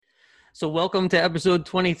So welcome to episode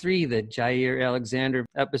 23, the Jair Alexander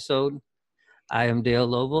episode. I am Dale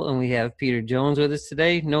Lobel, and we have Peter Jones with us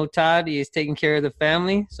today. No Todd, he is taking care of the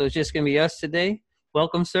family, so it's just going to be us today.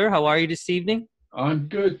 Welcome, sir. How are you this evening? I'm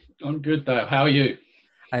good, Dale. How are you?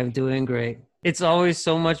 I'm doing great. It's always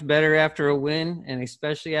so much better after a win, and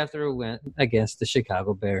especially after a win against the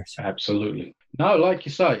Chicago Bears. Absolutely. No, like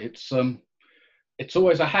you say, it's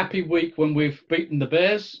always a happy week when we've beaten the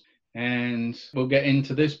Bears, and we'll get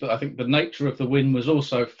into this, but I think the nature of the win was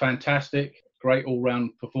also fantastic. Great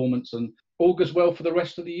all-round performance, and augurs well for the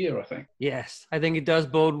rest of the year, I think. Yes, I think it does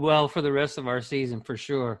bode well for the rest of our season for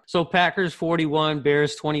sure. So Packers 41,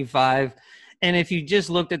 Bears 25. And if you just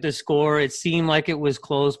looked at the score, it seemed like it was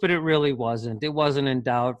close, but it really wasn't. It wasn't in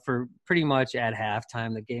doubt for pretty much at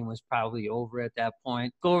halftime. The game was probably over at that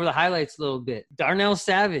point. Go over the highlights a little bit. Darnell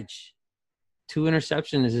Savage, 2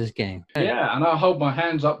 interceptions this game. Yeah, and I hold my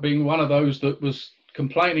hands up being one of those that was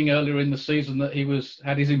complaining earlier in the season that he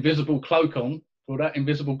had his invisible cloak on. Well, that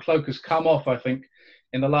invisible cloak has come off, I think,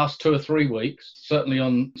 in the last 2 or 3 weeks, certainly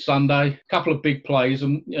on Sunday. A couple of big plays,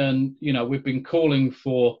 and you know, we've been calling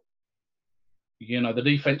for the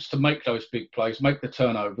defense to make those big plays, make the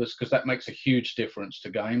turnovers, because that makes a huge difference to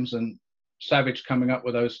games. And Savage coming up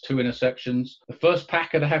with those 2 interceptions. The first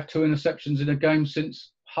Packer to have 2 interceptions in a game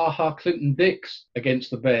since Clinton Dix against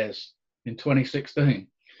the Bears in 2016.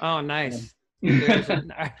 Oh, nice.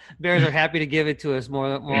 Bears are happy to give it to us more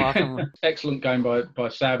often. Excellent game by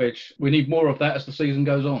Savage. We need more of that as the season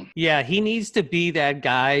goes on. Yeah, he needs to be that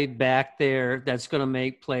guy back there that's going to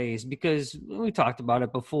make plays, because we talked about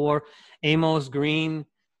it before. Amos, Green,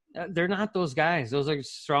 they're not those guys. Those are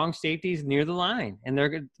strong safeties near the line,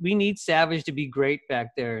 and we need Savage to be great back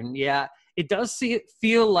there. And yeah, it does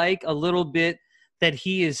feel like a little bit that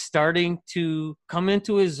he is starting to come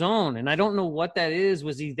into his zone. And I don't know what that is.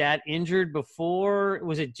 Was he that injured before?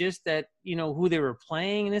 Was it just that, who they were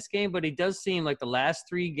playing in this game? But it does seem like the last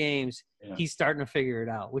 3 games, He's starting to figure it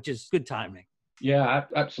out, which is good timing. Yeah,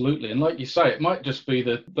 absolutely. And like you say, it might just be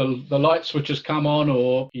the light switch has come on,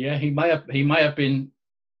 or he may have been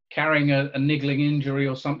carrying a niggling injury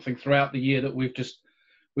or something throughout the year that we've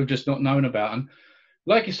just not known about. And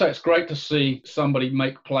like you say, it's great to see somebody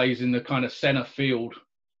make plays in the kind of center field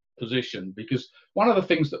position, because one of the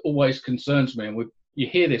things that always concerns me, and you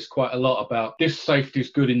hear this quite a lot about, this safety's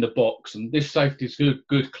good in the box and this safety's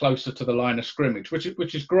good closer to the line of scrimmage,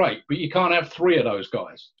 which is great, but you can't have 3 of those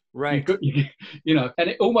guys. Right. And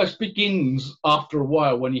it almost begins after a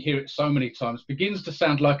while, when you hear it so many times, begins to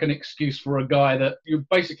sound like an excuse for a guy that you're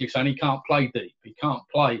basically saying he can't play deep. He can't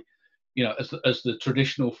play as the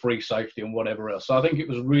traditional free safety and whatever else. So I think it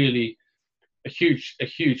was really a huge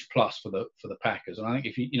plus for the Packers. And I think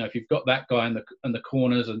if you've got that guy in the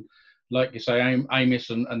corners, and like you say, Amos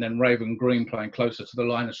and then Raven Green playing closer to the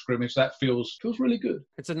line of scrimmage, that feels really good.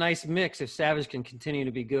 It's a nice mix if Savage can continue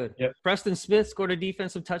to be good. Yep. Preston Smith scored a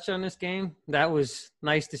defensive touchdown this game. That was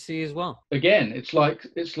nice to see as well. Again, it's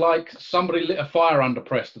like somebody lit a fire under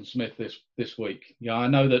Preston Smith this week. Yeah, I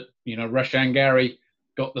know that Rashan Gary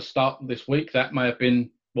got the start this week. That may have been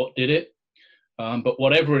what did it. But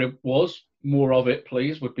whatever it was, more of it,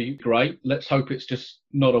 please, would be great. Let's hope it's just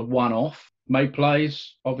not a one-off. Made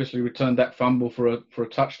plays, obviously returned that fumble for a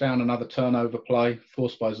touchdown, another turnover play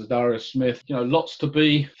forced by Zadarius Smith. Lots to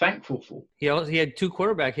be thankful for. He had 2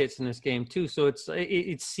 quarterback hits in this game too. So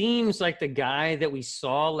it seems like the guy that we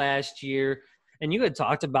saw last year, and you had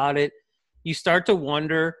talked about it, you start to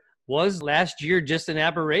wonder, was last year just an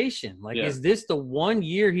aberration? Is this the 1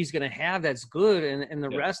 year he's going to have that's good, and the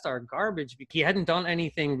rest are garbage? He hadn't done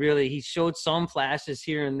anything really. He showed some flashes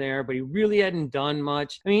here and there, but he really hadn't done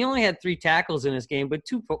much. I mean, he only had 3 tackles in this game, but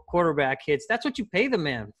 2 quarterback hits. That's what you pay the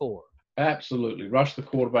man for. Absolutely. Rush the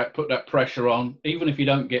quarterback, put that pressure on. Even if you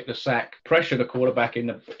don't get the sack, pressure the quarterback in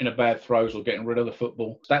a bad throws or getting rid of the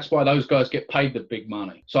football. That's why those guys get paid the big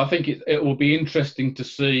money. So I think it will be interesting to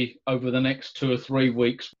see over the next 2 or 3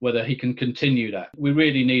 weeks whether he can continue that. We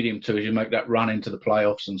really need him to, as you make that run into the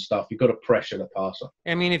playoffs and stuff. You've got to pressure the passer.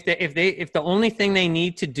 I mean, if the only thing they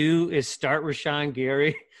need to do is start Rashan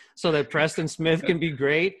Gary so that Preston Smith can be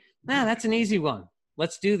great, that's an easy one.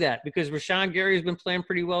 Let's do that, because Rashan Gary has been playing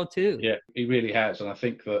pretty well too. Yeah, he really has. And I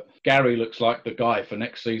think that Gary looks like the guy for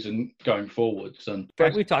next season going forwards. And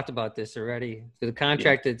we talked about this already. The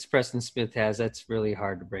contract that Preston Smith has, that's really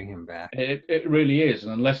hard to bring him back. It really is.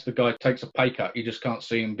 And unless the guy takes a pay cut, you just can't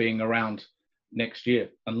see him being around next year,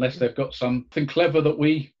 unless they've got something clever that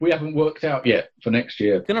we haven't worked out yet for next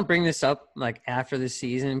year. I'm going to bring this up after the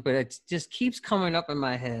season, but it just keeps coming up in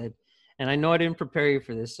my head. And I know I didn't prepare you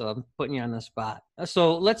for this, so I'm putting you on the spot.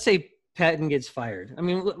 So let's say Patton gets fired. I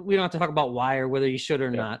mean, we don't have to talk about why or whether he should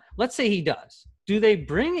or Yeah. not. Let's say he does. Do they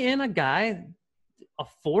bring in a guy, a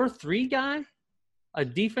 4-3 guy, a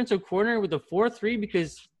defensive coordinator with a 4-3?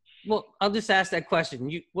 Because, well, I'll just ask that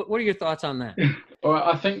question. What are your thoughts on that? All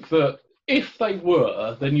right, I think that if they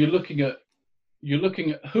were, then you're looking at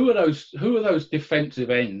who are those defensive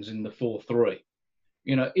ends in the 4-3?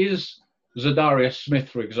 You know, is Zadarius Smith,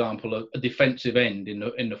 for example, a defensive end in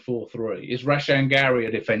the 4-3? Is Rashan Gary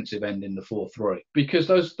a defensive end in the 4-3? Because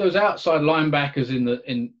those outside linebackers in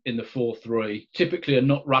the 4-3 typically are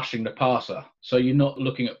not rushing the passer. So you're not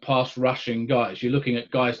looking at pass rushing guys. You're looking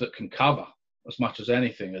at guys that can cover as much as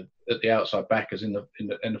anything at the outside backers in the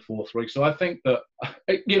 4-3. So I think that,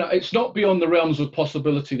 you know, it's not beyond the realms of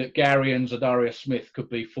possibility that Gary and Zadarius Smith could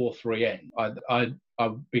be 4-3 end.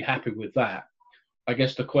 I'd be happy with that. I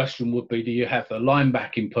guess the question would be, do you have the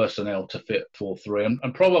linebacking personnel to fit 4-3?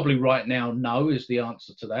 And probably right now, no is the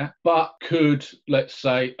answer to that. But could, let's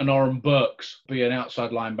say, an Oren Burks be an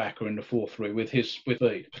outside linebacker in the 4-3 with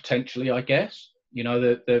speed? Potentially, I guess. You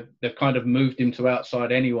know, they've kind of moved him to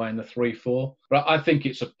outside anyway in the 3-4. But I think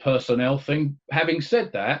it's a personnel thing. Having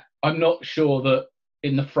said that, I'm not sure that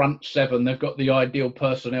in the front seven they've got the ideal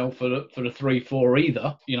personnel for the 3-4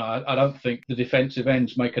 either. You know, I don't think the defensive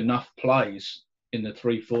ends make enough plays in the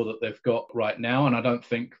 3-4 that they've got right now, and I don't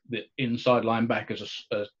think that inside linebackers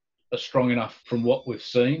are strong enough from what we've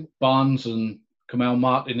seen. Barnes and Kamal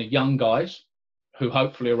Martin are young guys who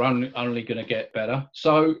hopefully are only going to get better.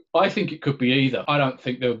 So I think it could be either. I don't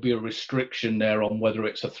think there would be a restriction there on whether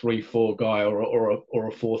it's a 3-4 guy or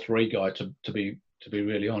a 4-3 guy, to be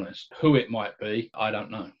really honest. Who it might be, I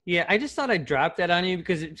don't know. Yeah, I just thought I'd drop that on you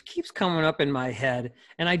because it keeps coming up in my head.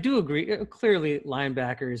 And I do agree, clearly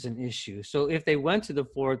linebacker is an issue. So if they went to the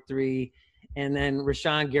 4-3 and then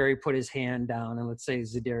Rashan Gary put his hand down and let's say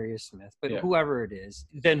Zadarius Smith, but whoever it is,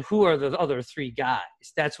 then who are the other three guys?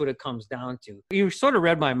 That's what it comes down to. You sort of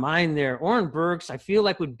read my mind there. Oren Burks, I feel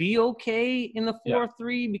like would be okay in the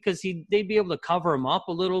 4-3 because they'd be able to cover him up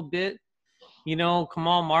a little bit. You know,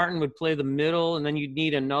 Kamal Martin would play the middle, and then you'd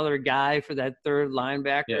need another guy for that third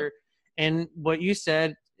linebacker. Yeah. And what you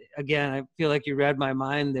said, again, I feel like you read my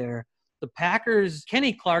mind there. The Packers,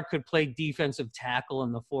 Kenny Clark could play defensive tackle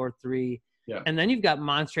in the 4-3. Yeah. And then you've got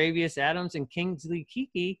Montravius Adams and Kingsley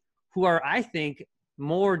Keke, who are, I think,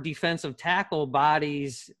 more defensive tackle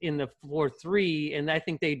bodies in the 4-3, and I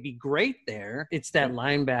think they'd be great there. It's that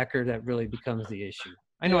linebacker that really becomes the issue.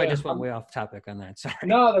 I know I just went way off topic on that. Sorry.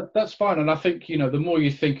 No, that's fine. And I think, you know, the more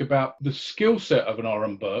you think about the skill set of an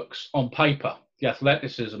Oren Burks on paper, the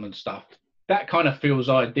athleticism and stuff, that kind of feels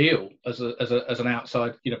ideal as an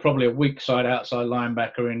outside, you know, probably a weak side outside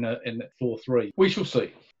linebacker in the 4-3. We shall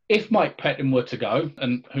see. If Mike Pettin were to go,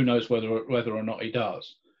 and who knows whether or not he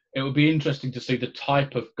does, it would be interesting to see the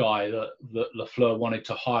type of guy that LaFleur wanted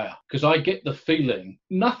to hire. Because I get the feeling,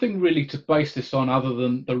 nothing really to base this on other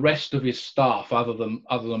than the rest of his staff, other than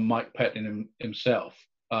Mike Pettin himself.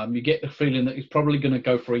 You get the feeling that he's probably going to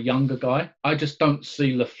go for a younger guy. I just don't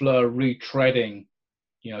see LaFleur retreading,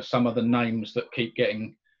 you know, some of the names that keep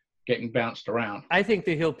getting bounced around. I think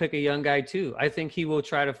that he'll pick a young guy too. I think he will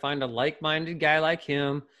try to find a like-minded guy like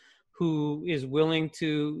him who is willing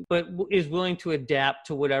to adapt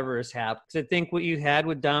to whatever has happened. Because I think what you had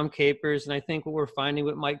with Dom Capers, and I think what we're finding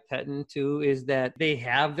with Mike Pettin too, is that they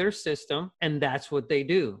have their system and that's what they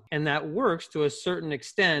do. And that works to a certain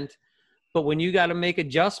extent. But when you got to make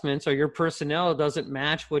adjustments or your personnel doesn't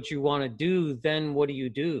match what you want to do, then what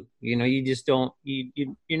do? You know, you just don't,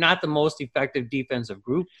 you're not the most effective defensive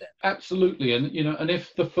group then. Absolutely. And, you know, and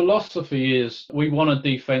if the philosophy is we want a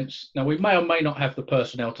defense, now we may or may not have the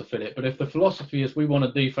personnel to fit it, but if the philosophy is we want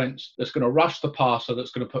a defense that's going to rush the passer,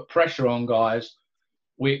 that's going to put pressure on guys,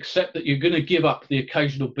 we accept that you're going to give up the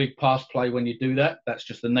occasional big pass play when you do that. That's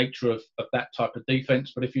just the nature of that type of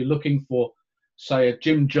defense. But if you're looking for, say, a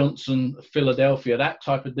Jim Johnson, Philadelphia, that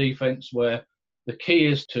type of defense where the key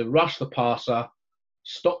is to rush the passer,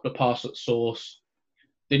 stop the pass at source,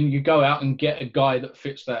 then you go out and get a guy that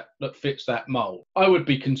fits that mold. I would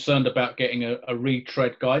be concerned about getting a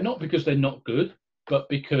retread guy, not because they're not good, but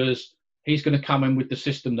because he's going to come in with the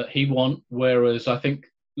system that he wants, whereas I think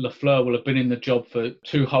LaFleur will have been in the job for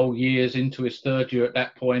 2 whole years, into his 3rd year at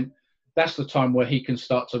that point. That's the time where he can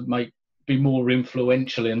start to be more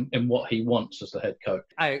influential in what he wants as the head coach.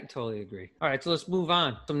 I totally agree. All right, so let's move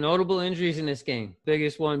on. Some notable injuries in this game.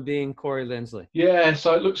 Biggest one being Corey Linsley. Yeah,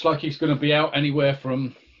 so it looks like he's going to be out anywhere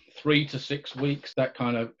from 3 to 6 weeks, that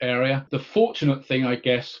kind of area. The fortunate thing, I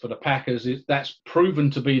guess, for the Packers is that's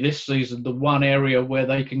proven to be this season the one area where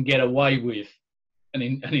they can get away with an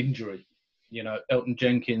injury. You know, Elton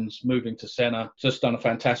Jenkins moving to centre, just done a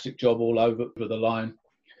fantastic job all over the line.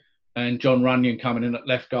 And John Runyon coming in at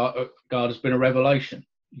left guard has been a revelation.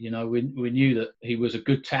 You know, we knew that he was a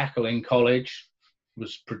good tackle in college,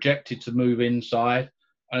 was projected to move inside,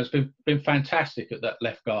 and it's been fantastic at that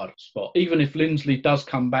left guard spot. Even if Lindsley does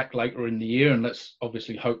come back later in the year, and let's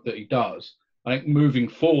obviously hope that he does, I think moving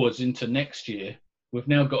forwards into next year, we've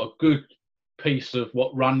now got a good piece of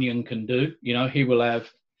what Runyon can do. You know, he will have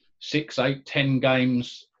 6, 8, 10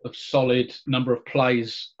 games of solid number of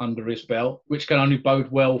plays under his belt, which can only bode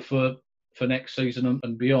well for next season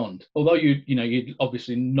and beyond. Although you'd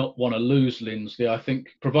obviously not want to lose Lindsley, I think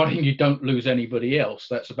providing you don't lose anybody else,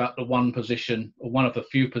 that's about the one position or one of the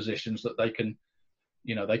few positions that they can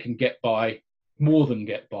get by, more than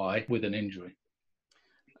get by with an injury.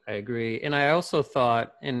 I agree. And I also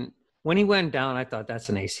thought, and when he went down, I thought that's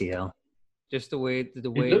an ACL. Just the way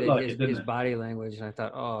that his body language, and I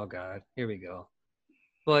thought, oh God, here we go.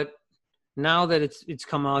 But now that it's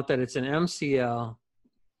come out that it's an MCL,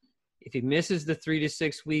 if he misses the 3 to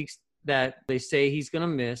 6 weeks that they say he's going to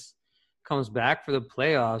miss, comes back for the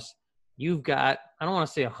playoffs, you've got, I don't want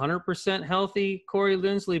to say 100% healthy Corey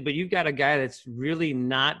Lindsley, but you've got a guy that's really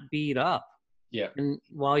not beat up. Yeah. And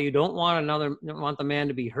while you don't want the man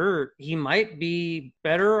to be hurt, he might be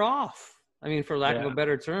better off. I mean, for lack of a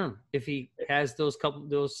better term, if he has those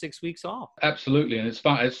 6 weeks off. Absolutely, and it's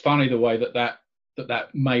funny the way that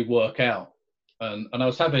may work out. And I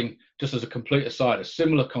was having, just as a complete aside, a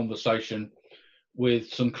similar conversation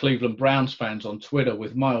with some Cleveland Browns fans on Twitter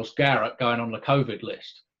with Myles Garrett going on the COVID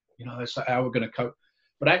list. You know, they say how we're going to cope.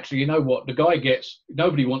 But actually, you know what? The guy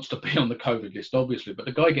nobody wants to be on the COVID list, obviously, but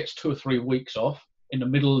the guy gets 2 or 3 weeks off in the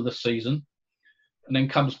middle of the season and then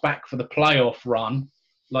comes back for the playoff run,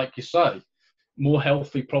 like you say, more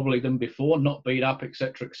healthy probably than before, not beat up,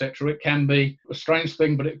 etc., etc. It can be a strange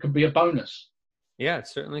thing, but it could be a bonus. Yeah, it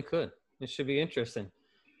certainly could. It should be interesting.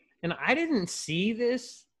 And I didn't see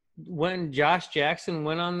this when Josh Jackson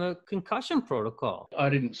went on the concussion protocol. I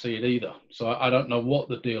didn't see it either, so I don't know what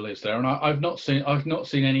the deal is there, and I've not seen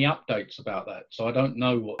any updates about that, so I don't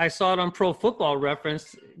know what. I saw it on Pro Football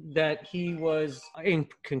Reference that he was in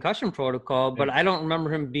concussion protocol, but I don't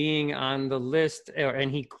remember him being on the list,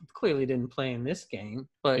 and he clearly didn't play in this game.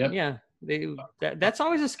 But that's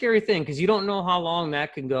always a scary thing because you don't know how long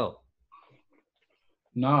that can go.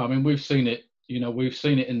 No, I mean we've seen it. You know, we've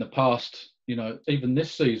seen it in the past. You know, even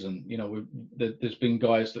this season, you know, there's been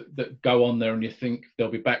guys that go on there and you think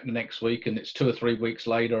they'll be back the next week and it's 2 or 3 weeks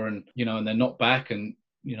later and, you know, and they're not back. And,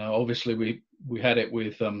 you know, obviously we had it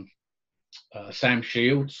with Sam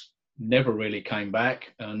Shields, never really came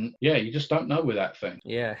back. And, yeah, you just don't know with that thing.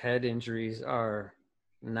 Yeah, head injuries are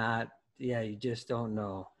not – yeah, you just don't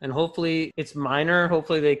know. And hopefully it's minor.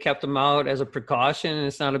 Hopefully they kept him out as a precaution and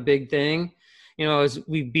it's not a big thing. You know, as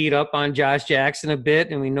we beat up on Josh Jackson a bit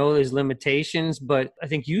and we know his limitations, but I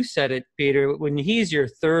think you said it, Peter, when he's your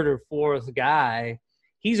third or fourth guy,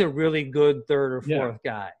 he's a really good third or fourth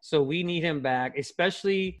guy. So we need him back,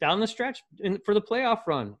 especially down the stretch for the playoff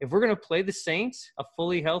run. If we're going to play the Saints, a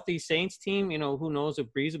fully healthy Saints team, you know, who knows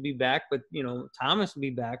if Breeze will be back, but, you know, Thomas will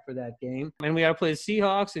be back for that game. And we got to play the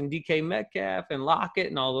Seahawks and DK Metcalf and Lockett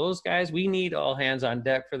and all those guys. We need all hands on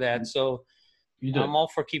deck for that. So I'm all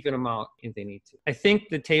for keeping them out if they need to. I think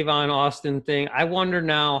the Tavon Austin thing, I wonder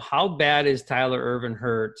now, how bad is Tyler Ervin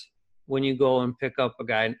hurt when you go and pick up a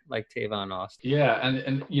guy like Tavon Austin? Yeah,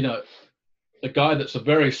 and you know, a guy that's a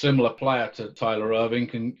very similar player to Tyler Ervin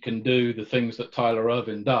can do the things that Tyler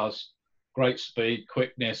Ervin does. Great speed,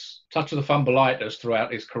 quickness, touch of the fumbleitis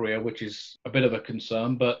throughout his career, which is a bit of a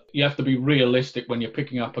concern. But you have to be realistic when you're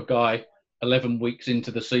picking up a guy 11 weeks into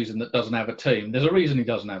the season that doesn't have a team. There's a reason he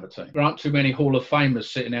doesn't have a team. There aren't too many Hall of Famers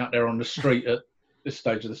sitting out there on the street at this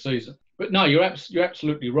stage of the season. But no, you're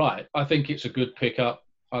absolutely right. I think it's a good pickup.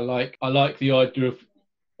 I like the idea of,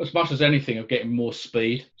 as much as anything, of getting more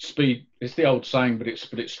speed. Speed, it's the old saying, but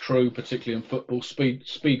it's true, particularly in football.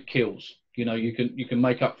 Speed kills. You know, you can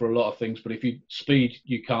make up for a lot of things, but speed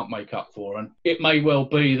you can't make up for. And it may well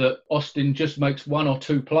be that Austin just makes 1 or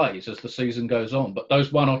 2 plays as the season goes on, but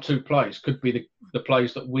those 1 or 2 plays could be the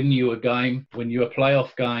plays that win you a game, win you a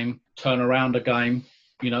playoff game, turn around a game.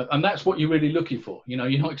 You know, and that's what you're really looking for. You know,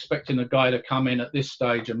 you're not expecting a guy to come in at this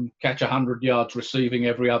stage and catch 100 yards receiving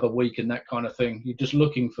every other week and that kind of thing. You're just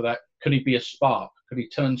looking for that. Could he be a spark? Could he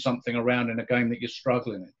turn something around in a game that you're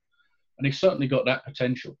struggling in? And he's certainly got that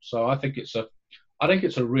potential. So I think it's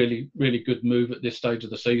a really, really good move at this stage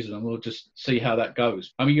of the season, and we'll just see how that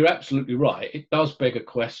goes. I mean, you're absolutely right. It does beg a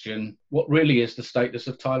question: what really is the status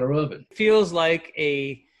of Tyler Ervin? Feels like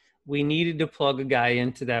a We needed to plug a guy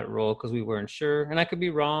into that role because we weren't sure. And I could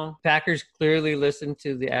be wrong. Packers clearly listened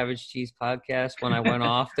to the Average Cheese podcast when I went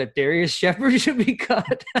off that Darius Shepherd should be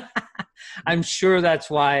cut. I'm sure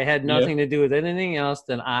that's why it had nothing to do with anything else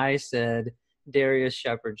than I said Darius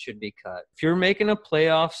Shepherd should be cut. If you're making a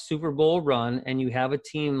playoff Super Bowl run and you have a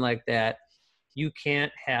team like that, you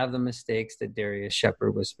can't have the mistakes that Darius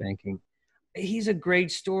Shepherd was making. He's a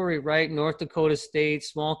great story, right? North Dakota State,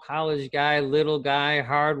 small college guy, little guy,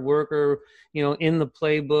 hard worker, in the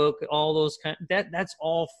playbook, all those that's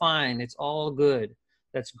all fine. It's all good.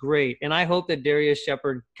 That's great. And I hope that Darius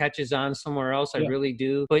Shepherd catches on somewhere else. I really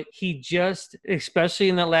do. But he just, especially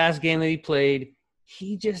in that last game that he played,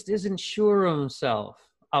 he just isn't sure of himself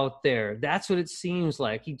out there. That's what it seems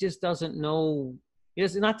like. He just doesn't know.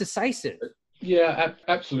 He's not decisive. Yeah,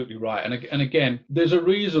 absolutely right. And again, there's a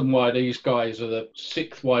reason why these guys are the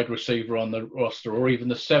 6th wide receiver on the roster, or even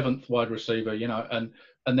the 7th wide receiver,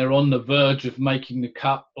 and they're on the verge of making the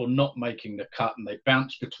cut or not making the cut, and they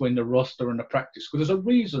bounce between the roster and the practice. Because there's a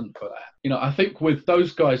reason for that. I think with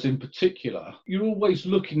those guys in particular, you're always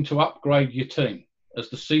looking to upgrade your team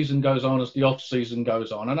as the season goes on, as the off season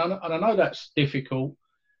goes on. And I know that's difficult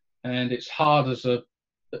and it's hard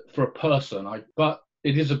for a person, but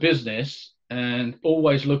it is a business. And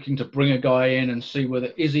always looking to bring a guy in and see whether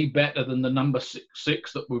is he better than the number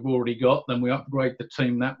six that we've already got, then we upgrade the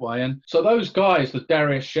team that way. And so those guys, the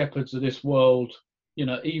Darius Shepherds of this world,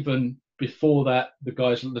 even before that, the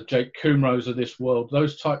guys, the Jake Kumros of this world,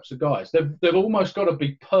 those types of guys, they've almost got to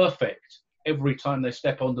be perfect every time they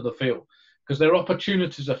step onto the field, because their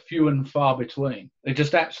opportunities are few and far between. They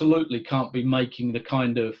just absolutely can't be making the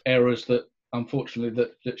kind of errors that, unfortunately,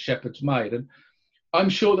 that Shepard's made. And I'm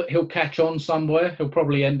sure that he'll catch on somewhere. He'll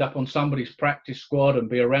probably end up on somebody's practice squad and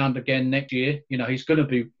be around again next year. He's going to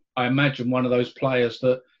be, I imagine, one of those players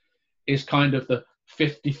that is kind of the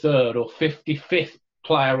 53rd or 55th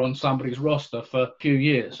player on somebody's roster for a few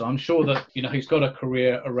years. So I'm sure that, he's got a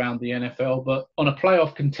career around the NFL, but on a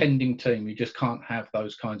playoff contending team, you just can't have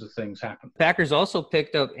those kinds of things happen. Packers also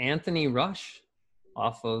picked up Anthony Rush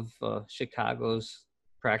off of Chicago's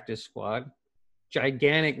practice squad.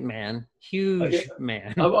 Gigantic man, huge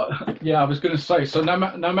man. I was going to say, so no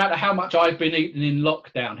matter how much I've been eating in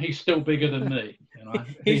lockdown, he's still bigger than me.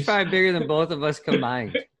 He's probably bigger than both of us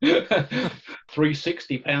combined.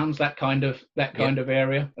 360 pounds, that kind of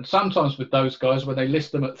area. And sometimes with those guys, when they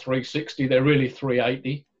list them at 360, they're really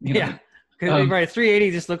 380. Yeah, right.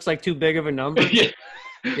 380 just looks like too big of a number.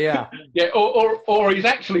 Yeah. Or he's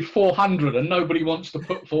actually 400, and nobody wants to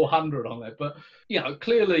put 400 on there. But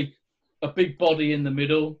clearly, a big body in the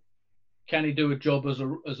middle. Can he do a job as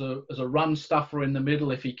a run stuffer in the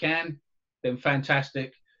middle? If he can, then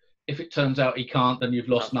fantastic. If it turns out he can't, then you've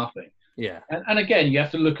lost nothing. Yeah. And again, you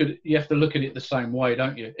have to look at it the same way,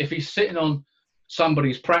 don't you? If he's sitting on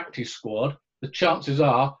somebody's practice squad, the chances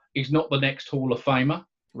are he's not the next Hall of Famer.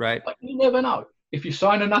 Right. But you never know. If you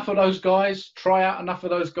sign enough of those guys, try out enough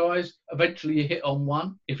of those guys, eventually you hit on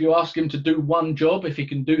one. If you ask him to do one job, if he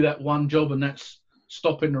can do that one job and that's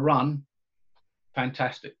stopping the run,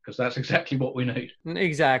 fantastic, because that's exactly what we need.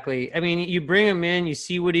 Exactly. I mean, you bring him in, you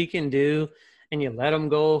see what he can do, and you let him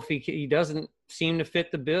go if he doesn't seem to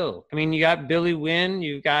fit the bill. I mean, you got Billy Wynn,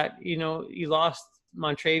 you got, you lost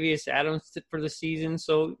Montravius Adams for the season,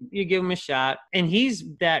 so you give him a shot. And he's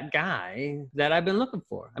that guy that I've been looking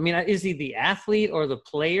for. I mean, is he the athlete or the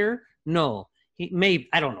player? No.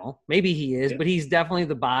 I don't know. Maybe he is, but he's definitely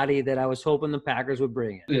the body that I was hoping the Packers would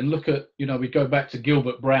bring in. And look at, we go back to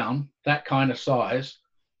Gilbert Brown, that kind of size,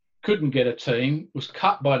 couldn't get a team, was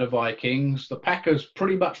cut by the Vikings. The Packers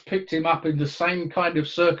pretty much picked him up in the same kind of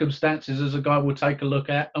circumstances as a guy we'll take a look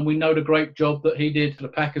at. And we know the great job that he did for the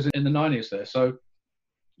Packers in the 90s there. So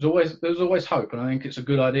there's always hope. And I think it's a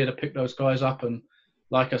good idea to pick those guys up. And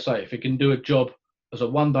like I say, if he can do a job as a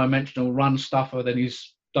one-dimensional run stuffer, then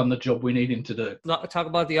he's done the job we need him to do. Talk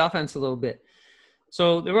about the offense a little bit.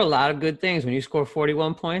 So there were a lot of good things. When you score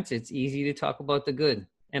 41 points, it's easy to talk about the good.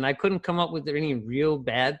 And I couldn't come up with any real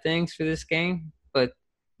bad things for this game, but,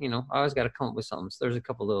 I always got to come up with something. So there's a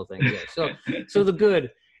couple little things there. So the good.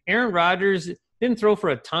 Aaron Rodgers didn't throw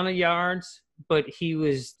for a ton of yards, but he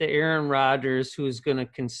was the Aaron Rodgers who is going to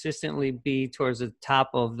consistently be towards the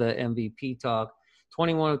top of the MVP talk.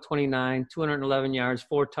 21 of 29, 211 yards,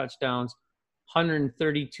 4 touchdowns.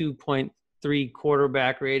 132.3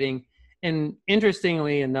 quarterback rating. And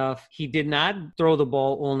interestingly enough, he did not throw the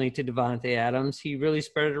ball only to Davante Adams. He really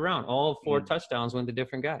spread it around. All 4 touchdowns went to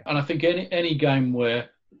different guys. And I think any game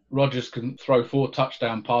where Rodgers can throw 4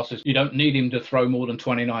 touchdown passes. You don't need him to throw more than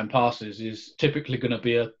 29 passes is typically going to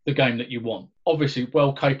be the game that you want. Obviously,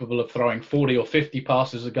 well capable of throwing 40 or 50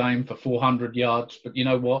 passes a game for 400 yards. But you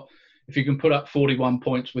know what? If you can put up 41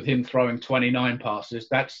 points with him throwing 29 passes,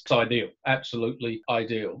 that's ideal. Absolutely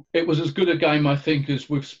ideal. It was as good a game, I think, as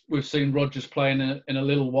we've seen Rodgers play in a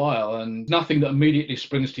little while, and nothing that immediately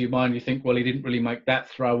springs to your mind. You think, well, he didn't really make that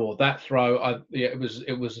throw or that throw.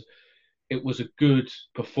 It was a good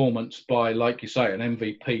performance by, like you say, an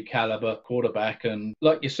MVP caliber quarterback. And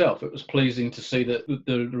like yourself, it was pleasing to see that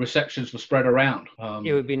the receptions were spread around.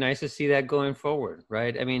 It would be nice to see that going forward,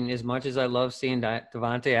 right? I mean, as much as I love seeing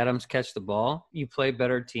Davante Adams catch the ball, you play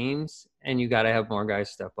better teams and you got to have more guys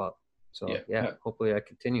step up. So, yeah, hopefully that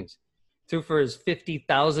continues. Threw for his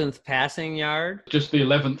 50,000th passing yard. Just the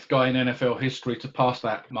 11th guy in NFL history to pass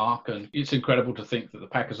that mark. And it's incredible to think that the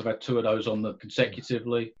Packers have had 2 of those on them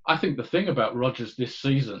consecutively. I think the thing about Rodgers this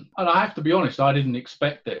season, and I have to be honest, I didn't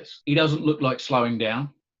expect this. He doesn't look like slowing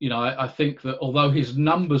down. You know, I think that although his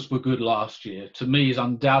numbers were good last year, to me, he's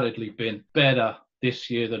undoubtedly been better this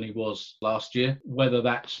year than he was last year. Whether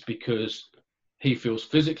that's because he feels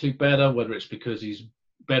physically better, whether it's because he's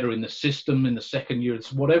better in the system in the second year,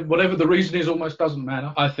 it's whatever the reason is, almost doesn't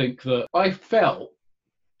matter. I think that I felt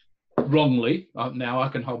wrongly, now I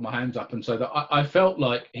can hold my hands up and say that I felt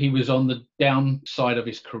like he was on the downside of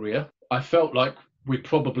his career. I felt like we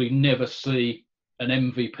probably never see an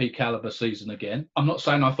MVP caliber season again. I'm not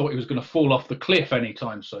saying I thought he was going to fall off the cliff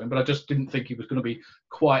anytime soon, but I just didn't think he was going to be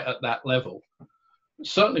quite at that level.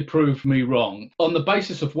 Certainly proved me wrong. On the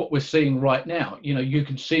basis of what we're seeing right now, you know, you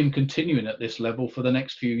can see him continuing at this level for the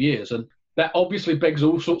next few years. And that obviously begs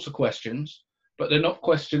all sorts of questions, but they're not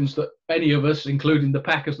questions that any of us, including the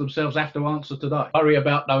Packers themselves, have to answer today. Worry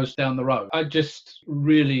about those down the road. I just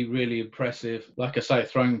really impressive. Like I say,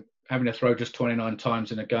 having to throw just 29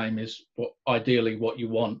 times in a game is ideally what you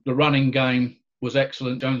want. The running game was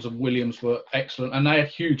excellent. Jones and Williams were excellent, and they had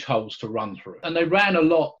huge holes to run through. And they ran a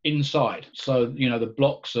lot inside. So, you know, the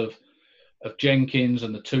blocks of Jenkins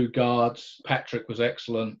and the 2 guards, Patrick was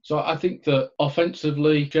excellent. So I think that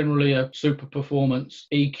offensively, generally a super performance.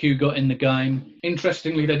 EQ got in the game.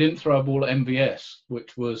 Interestingly, they didn't throw a ball at MVS,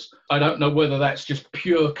 which was, I don't know whether that's just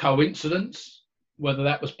pure coincidence, whether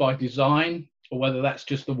that was by design, or whether that's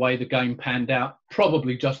just the way the game panned out.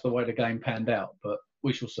 Probably just the way the game panned out, but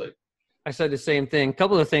we shall see. I said the same thing. A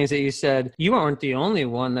couple of things that you said. You weren't the only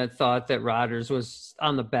one that thought that Rodgers was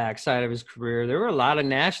on the backside of his career. There were a lot of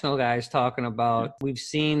national guys talking about, we've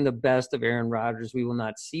seen the best of Aaron Rodgers. We will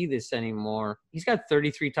not see this anymore. He's got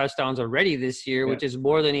 33 touchdowns already this year, which is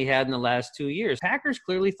more than he had in the last 2 years. Packers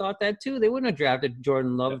clearly thought that too. They wouldn't have drafted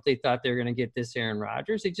Jordan Love if they thought they were going to get this Aaron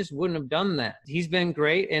Rodgers. They just wouldn't have done that. He's been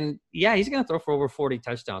great. And yeah, he's going to throw for over 40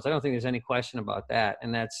 touchdowns. I don't think there's any question about that.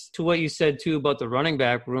 And that's to what you said too about the running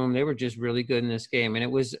back room. They were just really good in this game. And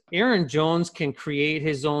it was Aaron Jones can create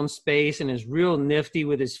his own space and is real nifty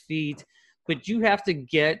with his feet, but you have to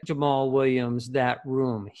get Jamal Williams that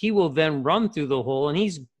room. He will then run through the hole, and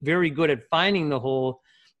he's very good at finding the hole,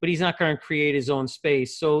 but he's not going to create his own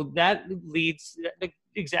space. So that leads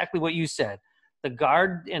exactly what you said. The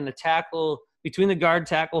guard and the tackle, between the guard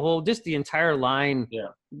tackle hole, just the entire line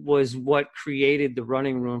was what created the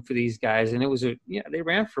running room for these guys. And it was they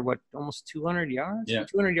ran for almost 200 yards?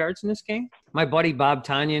 200 yards in this game. My buddy Bob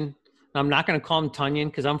Tunyon, I'm not going to call him Tunyon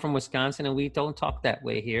because I'm from Wisconsin and we don't talk that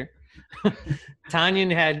way here.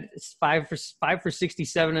 Tunyon had 5 for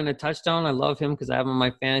 67 and a touchdown. I love him because I have him on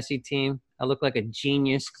my fantasy team. I look like a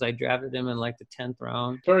genius because I drafted him in like the 10th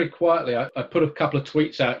round. Very quietly, I put a couple of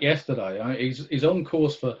tweets out yesterday. He's on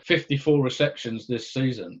course for 54 receptions this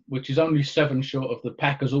season, which is only 7 short of the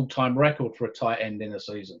Packers' all-time record for a tight end in a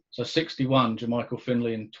season. So 61, Jermichael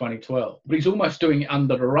Finley in 2012. But he's almost doing it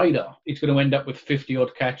under the radar. He's going to end up with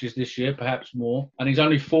 50-odd catches this year, perhaps more. And he's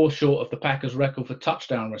only 4 short of the Packers' record for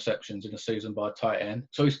touchdown receptions in a season by a tight end.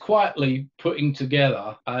 So he's quietly putting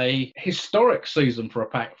together a historic season for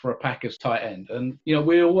a Packers tight end. And, you know,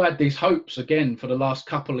 we all had these hopes again for the last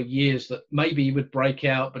couple of years that maybe he would break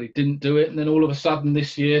out, but he didn't do it. And then all of a sudden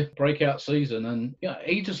this year, breakout season. And, you know,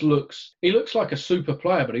 he looks like a super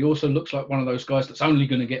player, but he also looks like one of those guys that's only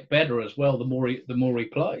going to get better as well the more he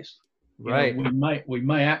plays. Right. You know, we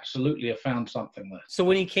may absolutely have found something there. So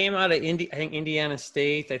when he came out of Indiana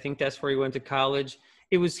State, I think that's where he went to college.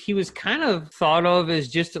 He was kind of thought of as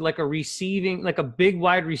just like a big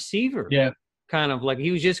wide receiver. Yeah. Kind of like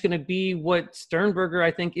he was just going to be what Sternberger, I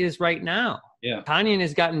think, is right now. Yeah. Tunyon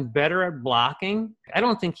has gotten better at blocking. I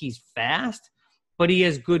don't think he's fast, but he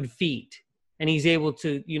has good feet. and he's able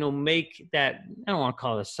to, make that, I don't want to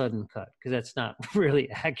call it a sudden cut because that's not really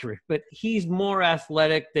accurate, but he's more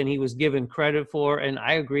athletic than he was given credit for. And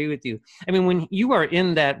I agree with you. I mean, when you are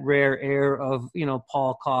in that rare air of,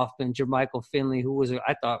 Paul Kaufman, Jermichael Finley, who was,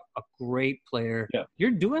 I thought, a great player,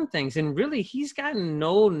 you're doing things. And really, he's gotten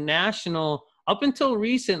no national up until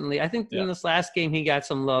recently. I think in this last game, he got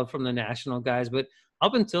some love from the national guys, but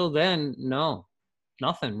up until then, no,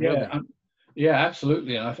 nothing really. Yeah,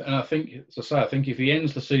 absolutely. And I think, as I say, I think if he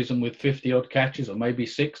ends the season with 50-odd catches or maybe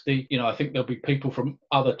 60, I think there'll be people from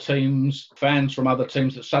other teams, fans from other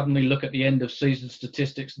teams that suddenly look at the end of season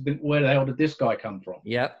statistics and think, where the hell did this guy come from?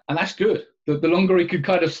 Yep. And that's good. The longer he could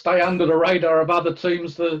kind of stay under the radar of other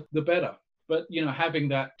teams, the better. But, having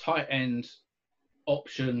that tight end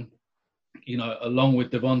option, along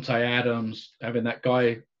with Devontae Adams, having that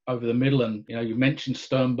guy over the middle, and you mentioned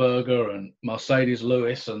Sternberger and Mercedes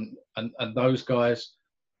Lewis and those guys,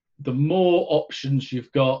 the more options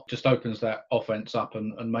you've got just opens that offense up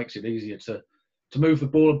and makes it easier to move the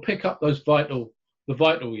ball and pick up those vital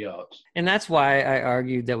yards. And that's why I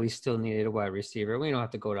argued that we still needed a wide receiver. We don't have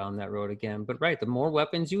to go down that road again, but the more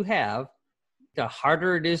weapons you have, the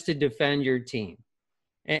harder it is to defend your team.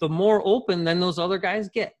 And the more open then those other guys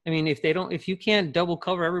get. I mean, if you can't double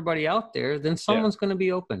cover everybody out there, then someone's going to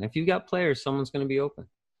be open. If you got players, someone's going to be open.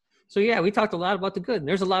 So we talked a lot about the good.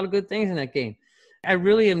 There's a lot of good things in that game. I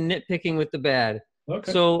really am nitpicking with the bad.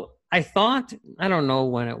 Okay. So I thought, I don't know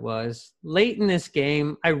when it was, late in this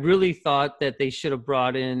game, I really thought that they should have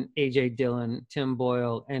brought in A.J. Dillon, Tim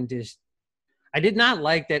Boyle, and just I did not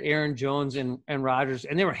like that Aaron Jones and Rodgers,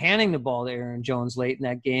 and they were handing the ball to Aaron Jones late in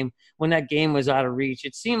that game when that game was out of reach.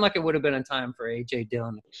 It seemed like it would have been a time for A.J.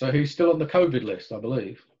 Dillon. So he's still on the COVID list, I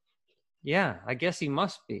believe. Yeah, I guess he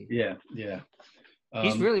must be. Yeah.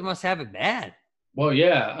 He really must have it bad. Well,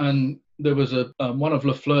 yeah, and there was one of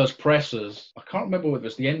LaFleur's pressers. I can't remember whether it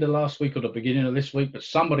was the end of last week or the beginning of this week, but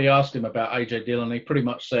somebody asked him about A.J. Dillon, and he pretty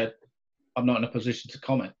much said, I'm not in a position to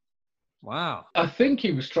comment. Wow. I think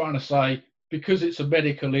he was trying to say, because it's a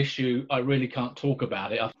medical issue, I really can't talk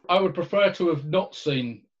about it. I would prefer to have not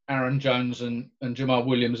seen Aaron Jones and Jamal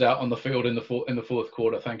Williams out on the field in the fourth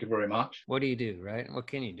quarter. Thank you very much. What do you do, right? What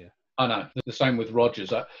can you do? I know. The same with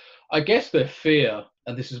Rodgers. I guess their fear,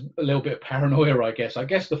 and this is a little bit of paranoia, I guess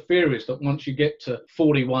the fear is that once you get to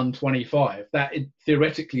 41-25, that it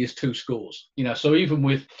theoretically is 2 scores. So even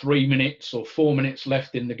with 3 minutes or 4 minutes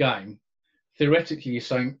left in the game, theoretically you're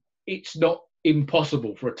saying it's not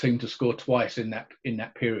impossible for a team to score twice in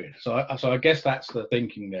that period. So I guess that's the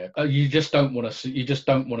thinking there. You just don't want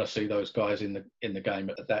to see those guys in the game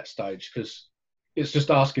at that stage, because it's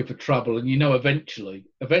just asking for trouble. And eventually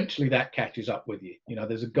that catches up with you.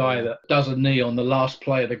 There's a guy that does a knee on the last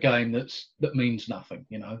play of the game that means nothing.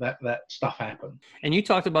 That stuff happens. And you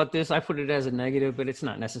talked about this. I put it as a negative, but it's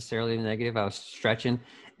not necessarily a negative. I was stretching.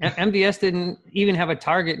 MVS didn't even have a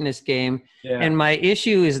target in this game. Yeah. And my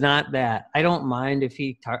issue is not that. I don't mind if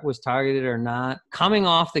he was targeted or not. Coming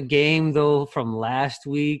off the game, though, from last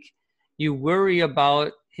week, you worry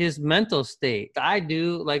about his mental state. I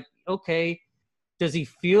do. Okay, does he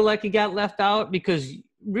feel like he got left out? Because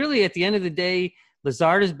really, at the end of the day,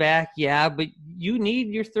 Lazard is back, but you need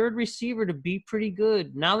your third receiver to be pretty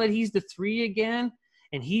good. Now that he's the 3 again,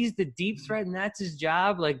 and he's the deep threat, and that's his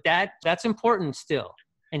job, that's important still.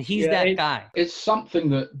 And he's that guy. It's something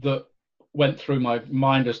that went through my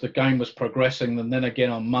mind as the game was progressing, and then again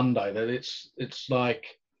on Monday, that it's like,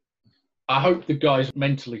 I hope the guy's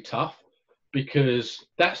mentally tough, because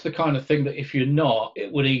that's the kind of thing that if you're not, it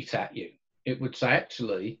would eat at you. It would say,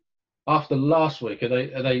 actually, after last week, are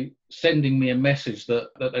they sending me a message that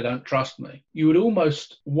they don't trust me? You would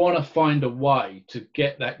almost want to find a way to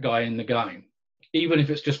get that guy in the game, even if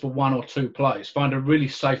it's just for 1 or 2 plays. Find a really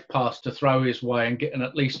safe pass to throw his way and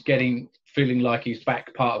at least get him feeling like he's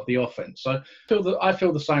back part of the offense. So I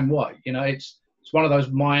feel the same way. It's one of those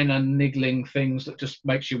minor niggling things that just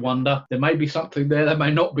makes you wonder. There may be something there. There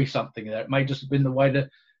may not be something there. It may just have been the way the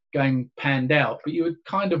game panned out. But you would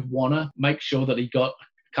kind of want to make sure that he got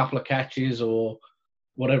a couple of catches or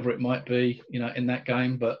whatever it might be, in that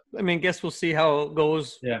game. But guess we'll see how it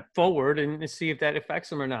goes forward and see if that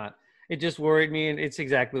affects him or not. It just worried me, and it's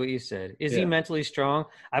exactly what you said. Is he mentally strong?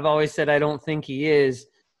 I've always said I don't think he is,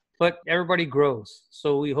 but everybody grows.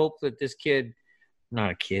 So we hope that this kid,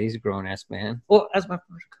 not a kid, he's a grown-ass man. Well, as my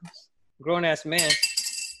first comes, grown-ass man.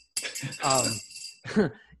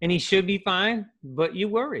 And he should be fine, but you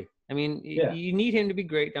worry. You need him to be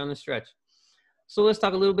great down the stretch. So let's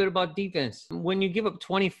talk a little bit about defense. When you give up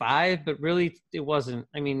 25, but really it wasn't.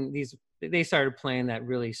 These they started playing that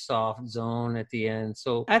really soft zone at the end.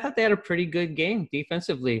 So I thought they had a pretty good game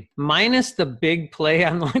defensively, minus the big play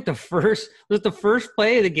on like the first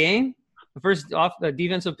play of the game, the first off the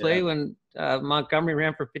defensive play when Montgomery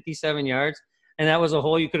ran for 57 yards. And that was a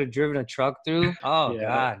hole you could have driven a truck through. Oh,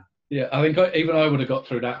 God. Yeah, I think even I would have got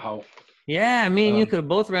through that hole. Yeah, me and you could have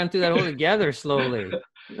both ran through that hole together slowly.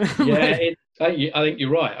 Yeah, I think you're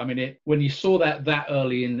right. I mean, when you saw that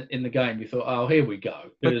early in the game, you thought, oh, here we go.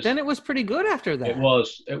 But then it was pretty good after that. It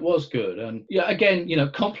was good. And yeah, again,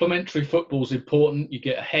 complementary football is important. You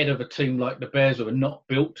get ahead of a team like the Bears who are not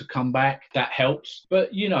built to come back. That helps.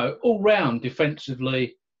 But, all round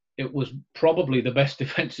defensively, it was probably the best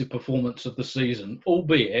defensive performance of the season,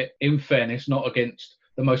 albeit, in fairness, not against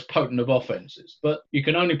the most potent of offenses. But you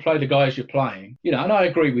can only play the guys you're playing. And I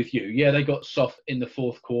agree with you. Yeah, they got soft in the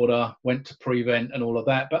fourth quarter, went to prevent and all of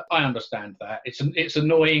that. But I understand that. It's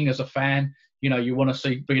annoying as a fan. You want to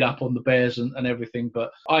see beat up on the Bears and everything,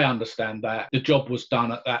 but I understand that. The job was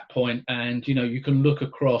done at that point, and, you can look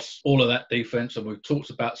across all of that defense, and we've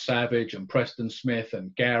talked about Savage and Preston Smith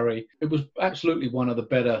and Gary. It was absolutely one of the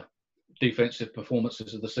better defensive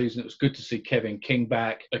performances of the season. It was good to see Kevin King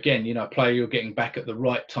back. Again, a player you're getting back at the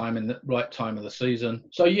right time in the right time of the season.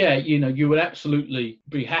 So, yeah, you would absolutely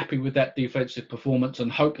be happy with that defensive performance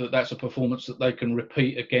and hope that that's a performance that they can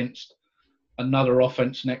repeat against another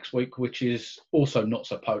offense next week, which is also not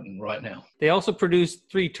so potent right now. They also produced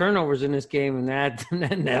 3 turnovers in this game, and that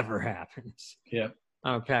never happens. Yeah,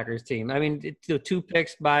 on a Packers team. I mean, the 2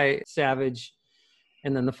 picks by Savage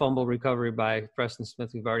and then the fumble recovery by Preston Smith,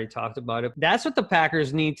 we've already talked about it. That's what the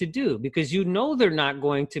Packers need to do, because they're not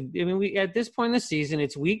going to – I mean, at this point in the season,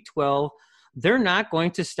 it's week 12. They're not going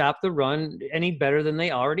to stop the run any better than they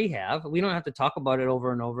already have. We don't have to talk about it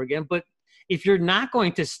over and over again, but if you're not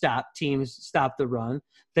going to stop the run,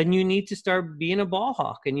 then you need to start being a ball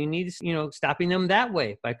hawk, and you need to, stopping them that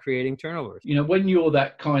way by creating turnovers. When you're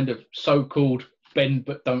that kind of so-called bend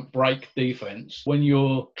but don't break defense, when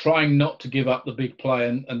you're trying not to give up the big play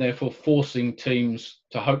and therefore forcing teams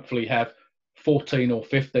to hopefully have 14 or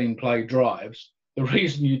 15 play drives, the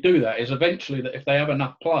reason you do that is eventually that if they have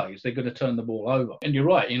enough plays, they're going to turn the ball over. And you're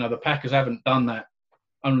right, the Packers haven't done that.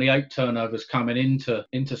 Only 8 turnovers coming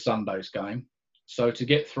into Sunday's game. So to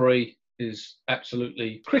get 3 is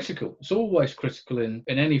absolutely critical. It's always critical in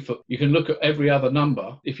any football. You can look at every other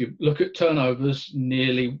number. If you look at turnovers,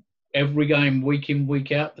 nearly every game, week in,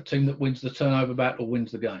 week out, the team that wins the turnover battle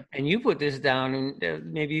wins the game. And you put this down,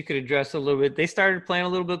 and maybe you could address a little bit. They started playing a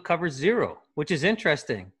little bit cover 0, which is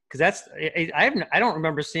interesting, because I don't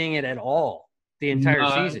remember seeing it at all the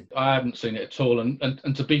entire season. I haven't seen it at all.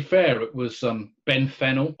 And to be fair, it was Ben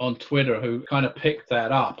Fennell on Twitter who kind of picked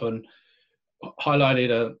that up and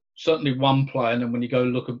highlighted certainly one play. And then when you go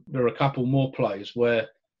look, there are a couple more plays where,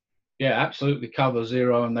 yeah, absolutely cover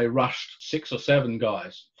 0, and they rushed 6 or 7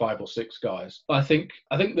 guys, 5 or 6 guys. I think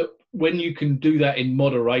that when you can do that in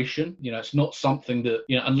moderation, it's not something that,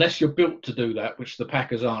 unless you're built to do that, which the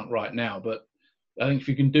Packers aren't right now, but I think if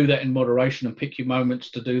you can do that in moderation and pick your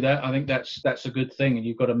moments to do that, I think that's a good thing. And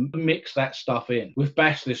you've got to mix that stuff in. We've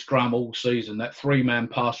bashed this drum all season. That 3-man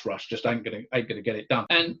pass rush just ain't gonna get it done.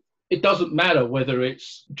 And it doesn't matter whether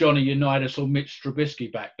it's Johnny Unitas or Mitch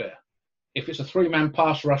Trubisky back there. If it's a 3-man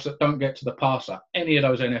pass rush that don't get to the passer, any of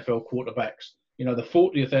those NFL quarterbacks, the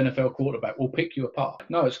 40th NFL quarterback will pick you apart.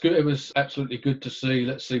 No, it's good. It was absolutely good to see.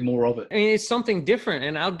 Let's see more of it. I mean, it's something different,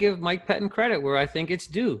 and I'll give Mike Pettin credit where I think it's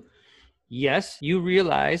due. Yes, you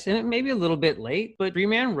realize, and it may be a little bit late, but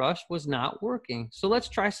 3-man rush was not working. So let's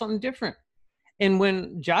try something different. And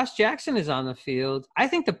when Josh Jackson is on the field, I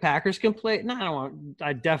think the Packers can play.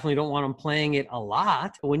 I definitely don't want them playing it a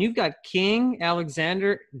lot. But when you've got King,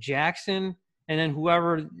 Alexander, Jackson, and then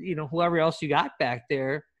whoever else you got back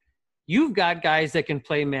there, you've got guys that can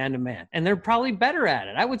play man-to-man, and they're probably better at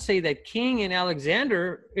it. I would say that King and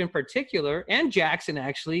Alexander in particular, and Jackson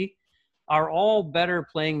actually, are all better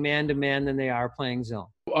playing man-to-man than they are playing zone.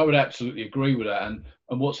 I would absolutely agree with that. And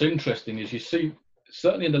what's interesting is you see,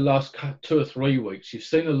 certainly in the last 2 or 3 weeks, you've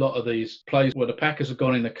seen a lot of these plays where the Packers have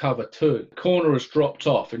gone in the cover 2. The corner has dropped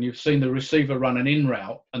off, and you've seen the receiver run an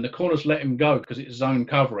in-route, and the corner's let him go because it's zone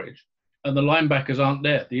coverage. And the linebackers aren't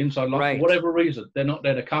there. The inside line, right, for whatever reason, they're not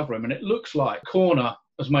there to cover him. And it looks like corner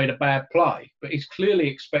has made a bad play, but he's clearly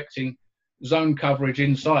expecting zone coverage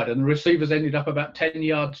inside, and the receivers ended up about 10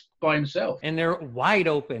 yards by himself. And they're wide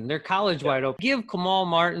open. They're college wide open. Give Kamal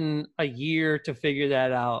Martin a year to figure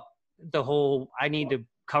that out. The whole, I need to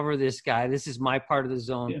cover this guy. This is my part of the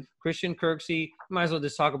zone. Yeah. Christian Kirksey, might as well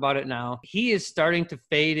just talk about it now. He is starting to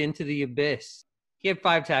fade into the abyss. He had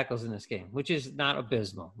 5 tackles in this game, which is not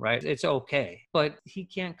abysmal, right? It's okay. But he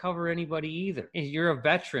can't cover anybody either. You're a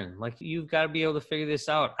veteran. Like, you've got to be able to figure this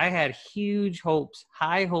out. I had huge hopes,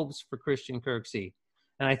 high hopes for Christian Kirksey.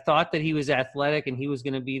 And I thought that he was athletic and he was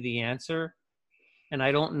going to be the answer. And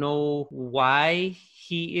I don't know why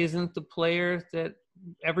he isn't the player that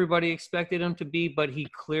everybody expected him to be, but he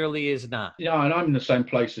clearly is not. Yeah, and I'm in the same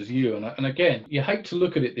place as you. And again, you hate to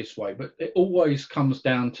look at it this way, but it always comes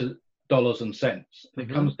down to dollars and cents. It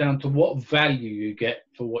comes down to what value you get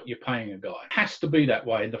for what you're paying a guy. It has to be that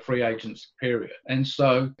way in the free agents period. And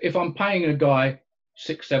so if I'm paying a guy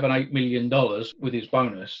 $6, $7, $8 million with his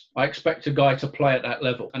bonus, I expect a guy to play at that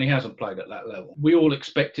level, and he hasn't played at that level. We all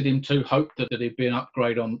expected him to, hope that he'd be an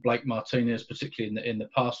upgrade on Blake Martinez, particularly in the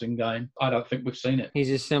passing game. I don't think we've seen it. He's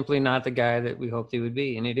just simply not the guy that we hoped he would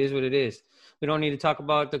be, and it is what it is. We don't need to talk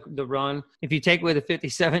about the run. If you take away the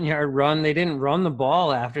 57-yard run, they didn't run the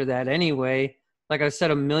ball after that anyway. Like I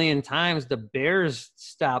said a million times, the Bears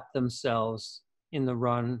stopped themselves in the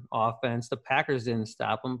run offense. The Packers didn't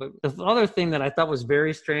stop them. But the other thing that I thought was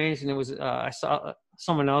very strange, and it was I saw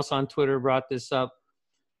someone else on Twitter brought this up.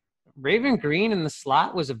 Raven Green in the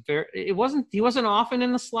slot was he wasn't often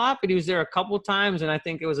in the slot, but he was there a couple of times, and I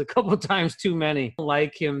think it was a couple of times too many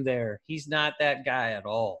like him there. He's not that guy at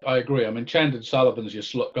all. I agree. I mean, Chandon Sullivan's your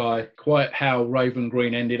slot guy. Quite how Raven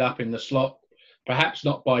Green ended up in the slot, perhaps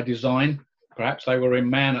not by design. Perhaps they were in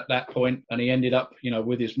man at that point, and he ended up,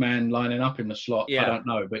 with his man lining up in the slot. Yeah. I don't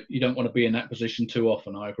know, but you don't want to be in that position too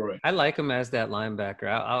often. I agree. I like him as that linebacker.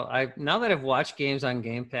 I now that I've watched games on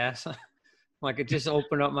Game Pass, I could just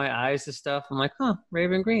open up my eyes to stuff. I'm like,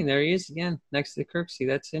 Raven Green, there he is again, next to Kirksey.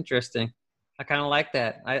 That's interesting. I kind of like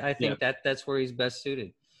that. I think that's where he's best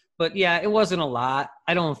suited. But, yeah, it wasn't a lot.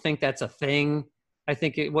 I don't think that's a thing. I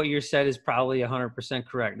think what you said is probably 100%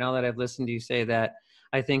 correct. Now that I've listened to you say that,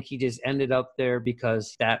 I think he just ended up there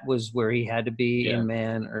because that was where he had to be in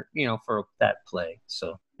man or, for that play.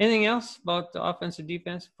 So anything else about the offense and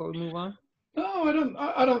defense before we move on? No,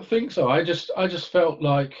 I don't think so. I just felt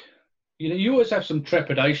like, you always have some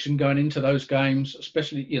trepidation going into those games,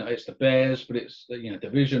 especially, it's the Bears, but it's the,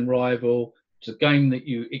 division rival. It's a game that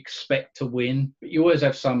you expect to win, but you always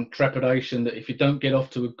have some trepidation that if you don't get off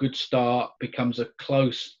to a good start, becomes a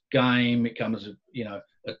close game, it becomes a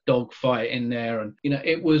dogfight in there. And,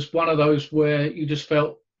 it was one of those where you just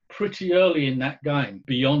felt pretty early in that game,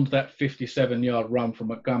 beyond that 57-yard run from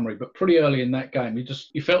Montgomery, but pretty early in that game,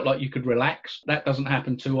 you felt like you could relax. That doesn't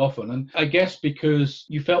happen too often. And I guess because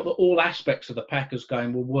you felt that all aspects of the Packers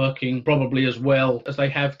game were working probably as well as they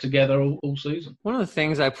have together all season. One of the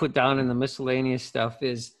things I put down in the miscellaneous stuff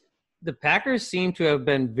is the Packers seem to have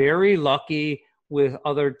been very lucky with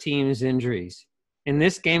other teams' injuries. In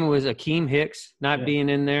this game, it was Akeem Hicks not being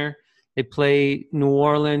in there. They play New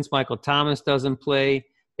Orleans. Michael Thomas doesn't play.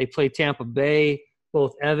 They play Tampa Bay.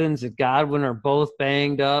 Both Evans and Godwin are both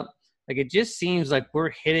banged up. Like, it just seems like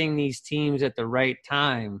we're hitting these teams at the right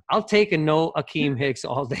time. I'll take a no Akeem Hicks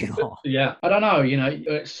all day long. Yeah. I don't know.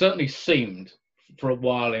 It certainly seemed for a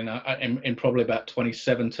while in probably about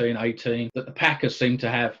 2017, 18, that the Packers seemed to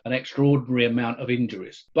have an extraordinary amount of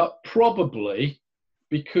injuries. But probably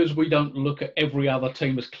because we don't look at every other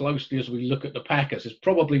team as closely as we look at the Packers, it's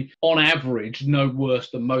probably, on average, no worse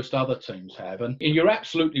than most other teams have. And you're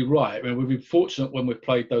absolutely right. I mean, we've been fortunate when we've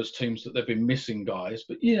played those teams that they've been missing guys.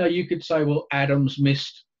 But, you could say, well, Adams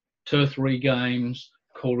missed 2 or 3 games.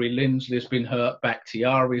 Corey Linsley's been hurt.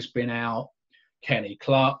 Bakhtiari's been out. Kenny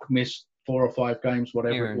Clark missed 4 or 5 games,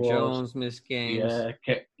 whatever Aaron it was. Jones missed games.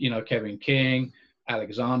 Yeah, Kevin King.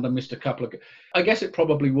 Alexander missed a couple of. I guess it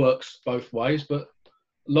probably works both ways, but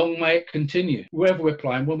long may it continue. Whoever we're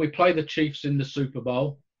playing, when we play the Chiefs in the Super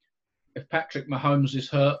Bowl, if Patrick Mahomes is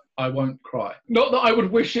hurt, I won't cry. Not that I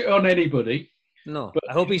would wish it on anybody. No, but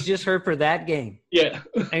I hope he's just hurt for that game. Yeah.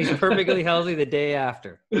 And he's perfectly healthy the day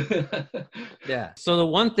after. Yeah. So the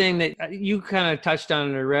one thing that you kind of touched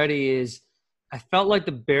on already is I felt like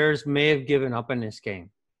the Bears may have given up in this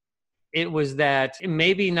game. It was that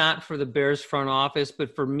maybe not for the Bears front office,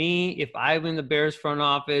 but for me, if I'm in the Bears front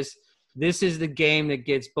office, this is the game that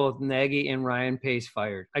gets both Nagy and Ryan Pace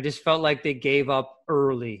fired. I just felt like they gave up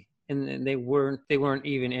early and they weren't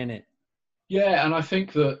even in it. Yeah, and I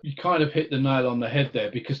think that you kind of hit the nail on the head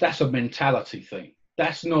there, because that's a mentality thing.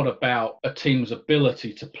 That's not about a team's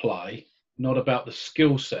ability to play, not about the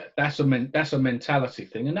skill set. That's a mentality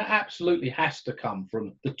thing, and that absolutely has to come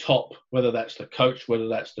from the top, whether that's the coach, whether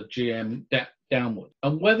that's the GM, downward.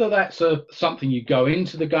 And whether that's something you go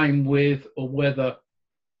into the game with, or whether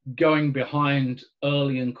going behind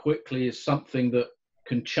early and quickly is something that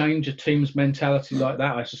can change a team's mentality like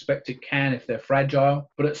that. I suspect it can if they're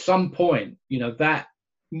fragile. But at some point, that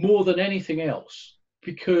more than anything else,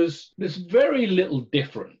 because there's very little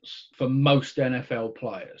difference for most NFL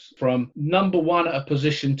players from number 1 at a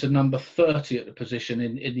position to number 30 at the position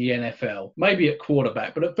in the NFL, maybe at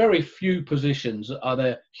quarterback, but at very few positions are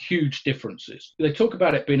there huge differences. They talk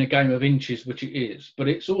about it being a game of inches, which it is, but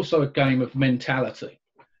it's also a game of mentality.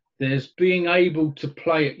 There's being able to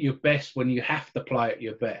play at your best when you have to play at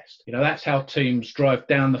your best. That's how teams drive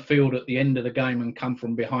down the field at the end of the game and come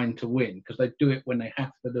from behind to win, because they do it when they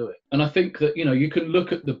have to do it. And I think that, you can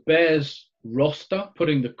look at the Bears roster,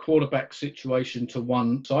 putting the quarterback situation to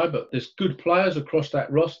one side, but there's good players across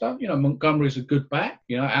that roster. Montgomery's a good back.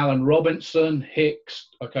 Allen Robinson, Hicks,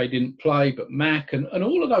 okay, didn't play, but Mack and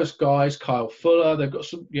all of those guys, Kyle Fuller, they've got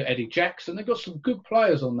some, Eddie Jackson, they've got some good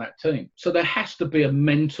players on that team. So there has to be a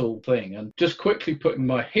mental thing. And just quickly putting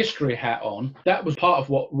my history hat on, that was part of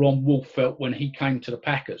what Ron Wolf felt when he came to the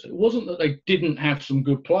Packers. It wasn't that they didn't have some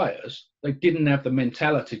good players. They didn't have the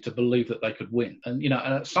mentality to believe that they could win. And, and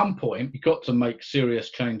at some point, you've got to make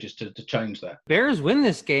serious changes to change that. Bears win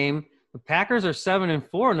this game. The Packers are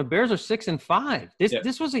 7-4, and the Bears are 6-5.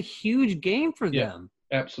 This was a huge game for them.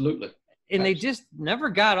 Absolutely. And they just never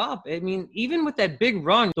got up. I mean, even with that big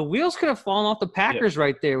run, the wheels could have fallen off the Packers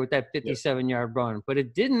right there with that 57-yard run, but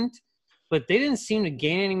it didn't. But they didn't seem to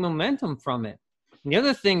gain any momentum from it. And the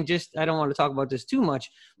other thing, I don't want to talk about this too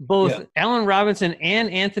much, both Allen Robinson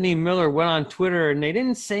and Anthony Miller went on Twitter, and they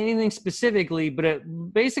didn't say anything specifically, but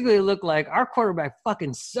it basically looked like our quarterback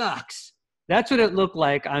fucking sucks. That's what it looked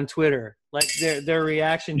like on Twitter, like their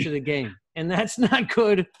reaction to the game. And that's not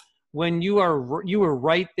good when you were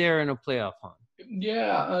right there in a playoff hunt.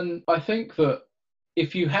 Yeah, and I think that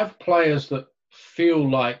if you have players that feel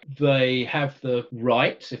like they have the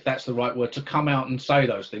right, if that's the right word, to come out and say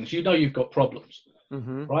those things, you've got problems,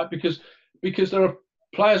 right? Because there are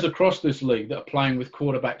players across this league that are playing with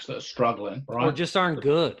quarterbacks that are struggling, right? Or just aren't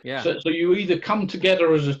good. Yeah. So you either come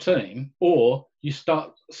together as a team, or you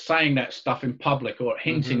start saying that stuff in public, or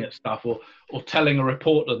hinting at stuff, or telling a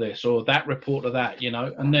reporter this or that reporter that,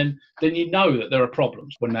 and then that there are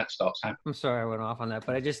problems when that starts happening. I'm sorry I went off on that,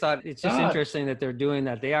 but I just thought it's just interesting that they're doing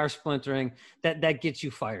that. They are splintering. That gets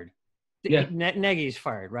you fired. Yeah. Nagy's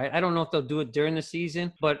fired, right? I don't know if they'll do it during the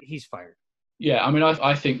season, but he's fired. Yeah, I mean,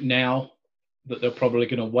 I think now that they're probably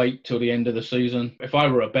going to wait till the end of the season. If I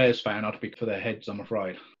were a Bears fan, I'd be for their heads, I'm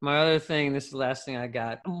afraid. My other thing, this is the last thing I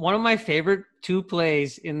got. One of my favorite 2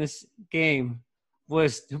 plays in this game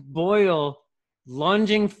was Boyle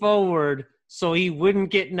lunging forward so he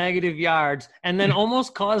wouldn't get negative yards, and then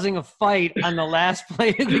almost causing a fight on the last play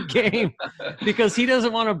of the game because he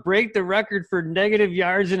doesn't want to break the record for negative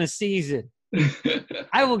yards in a season.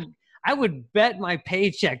 I would bet my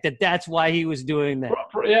paycheck that that's why he was doing that.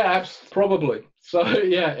 Yeah, probably. So,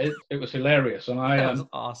 yeah, it was hilarious. And that was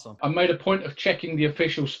awesome. I made a point of checking the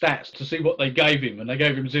official stats to see what they gave him, and they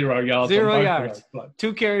gave him 0 yards. 0 yards.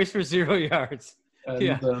 2 carries for 0 yards.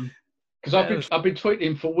 And, because I've been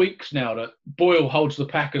tweeting for weeks now that Boyle holds the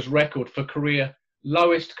Packers' record for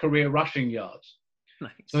lowest career rushing yards.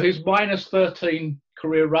 Nice. So his minus 13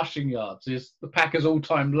 career rushing yards is the Packers'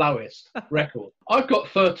 all-time lowest record. I've got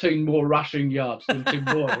 13 more rushing yards than Tim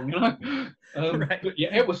Boyle, Right. But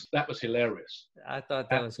yeah, that was hilarious. I thought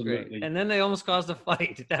that was great. And then they almost caused a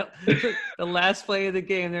fight. The last play of the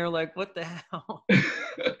game, they were like, what the hell?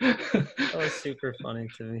 That was super funny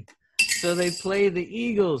to me. So they play the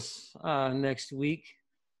Eagles next week,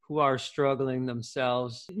 who are struggling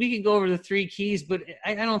themselves. We could go over the 3 keys, but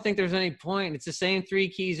I don't think there's any point. It's the same 3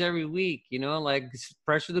 keys every week, like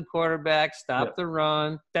pressure the quarterback, stop the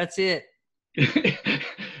run. That's it.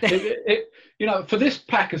 For this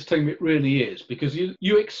Packers team, it really is, because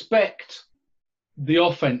you expect the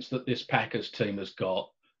offense that this Packers team has got,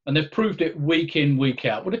 and they've proved it week in, week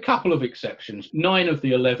out, with a couple of exceptions. 9 of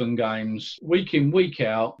the 11 games, week in, week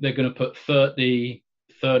out, they're going to put 30,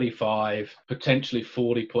 35, potentially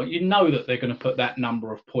 40 points. You know that they're going to put that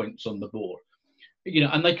number of points on the board.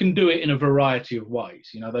 And they can do it in a variety of ways.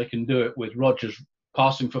 They can do it with Rodgers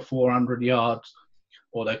passing for 400 yards,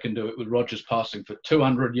 or they can do it with Rodgers passing for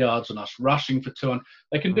 200 yards and us rushing for 200.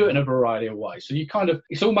 They can do it in a variety of ways. So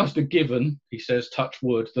it's almost a given, he says, touch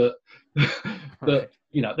wood, that they're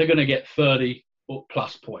going to get 30 or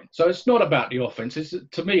plus points. So it's not about the offense.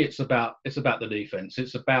 To me, it's about the defense.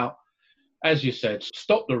 It's about, as you said,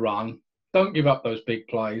 stop the run. Don't give up those big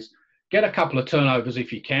plays. Get a couple of turnovers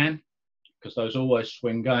if you can, because those always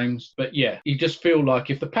swing games. But yeah, you just feel like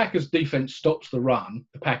if the Packers defense stops the run,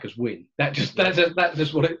 the Packers win. That's just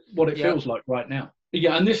what it feels like right now.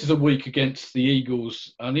 Yeah, and this is a week against the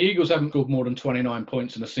Eagles. And the Eagles haven't scored more than 29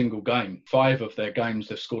 points in a single game. 5 of their games,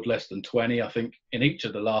 they've scored less than 20. I think in each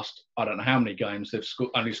of the last, I don't know how many games, they've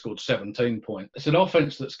only scored 17 points. It's an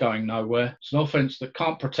offense that's going nowhere. It's an offense that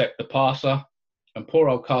can't protect the passer. And poor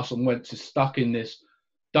old Carson Wentz is stuck in this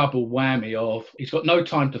double whammy of he's got no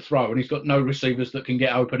time to throw and he's got no receivers that can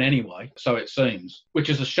get open anyway, so it seems, which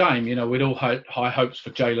is a shame. We'd all had high hopes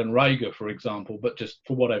for Jalen Reagor, for example, but just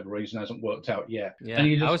for whatever reason hasn't worked out yet. Yeah,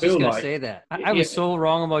 and I was just going to say that. I was so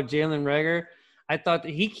wrong about Jalen Reagor. I thought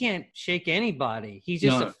that he can't shake anybody. He's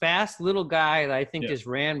just a fast little guy that I think just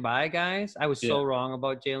ran by guys. I was so wrong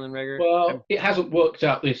about Jalen Reagor. Well, it hasn't worked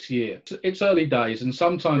out this year. It's early days, and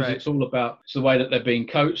sometimes it's all about it's the way that they're being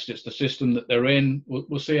coached. It's the system that they're in.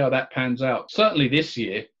 We'll see how that pans out. Certainly this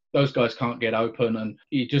year, those guys can't get open, and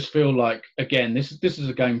you just feel like, again, this is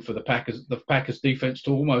a game for the Packers defense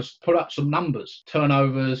to almost put up some numbers,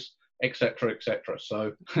 turnovers, etc., etc.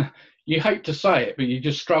 So you hate to say it, but you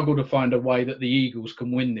just struggle to find a way that the Eagles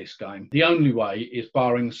can win this game. The only way is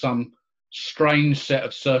barring some strange set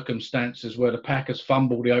of circumstances where the Packers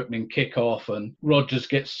fumble the opening kickoff and Rodgers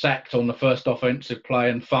gets sacked on the first offensive play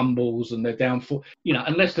and fumbles and they're down 4.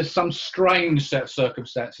 Unless there's some strange set of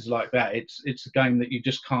circumstances like that, it's a game that you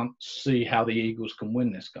just can't see how the Eagles can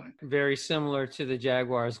win this game. Very similar to the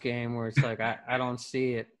Jaguars game where it's like, I don't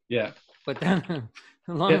see it. Yeah. But then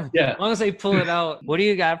as long as they pull it out, what do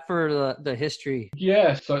you got for the history?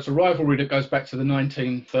 Yeah, so it's a rivalry that goes back to the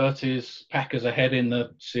 1930s. Packers ahead in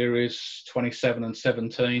the series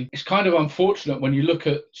 27-17. It's kind of unfortunate when you look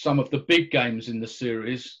at some of the big games in the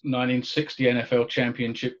series. 1960 NFL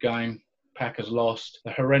Championship game, Packers lost.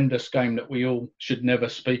 The horrendous game that we all should never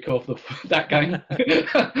speak of, that game.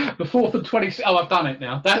 The 4th and 26. Oh, I've done it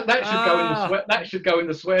now. That should go in the swear. That should go in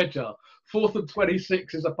the swear jar. 4th and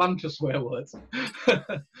 26 is a bunch of swear words.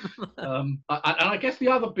 And I guess the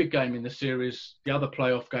other big game in the series, the other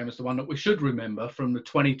playoff game, is the one that we should remember from the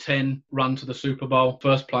 2010 run to the Super Bowl.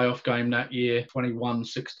 First playoff game that year,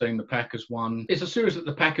 21-16, the Packers won. It's a series that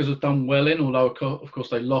the Packers have done well in, although, of course,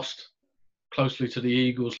 they lost closely to the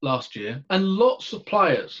Eagles last year. And lots of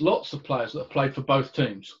players that have played for both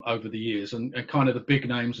teams over the years, and kind of the big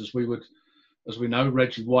names as we know.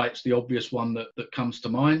 Reggie White's the obvious one that comes to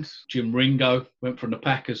mind. Jim Ringo went from the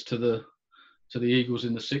Packers to the Eagles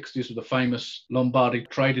in the 60s with the famous Lombardi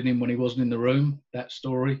trading him when he wasn't in the room. That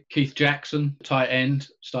story. Keith Jackson, tight end,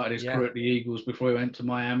 started his career at the Eagles before he went to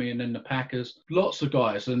Miami and then the Packers. Lots of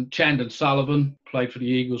guys. And Chandon Sullivan played for the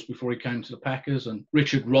Eagles before he came to the Packers. And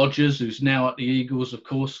Richard Rodgers, who's now at the Eagles, of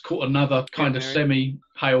course, caught another kind of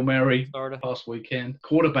semi-Hail Mary past weekend.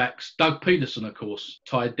 Quarterbacks, Doug Peterson, of course.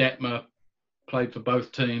 Ty Detmer played for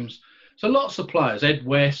both teams. So lots of players. Ed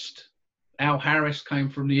West, Al Harris came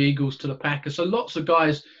from the Eagles to the Packers. So lots of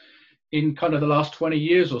guys in kind of the last 20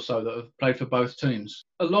 years or so that have played for both teams.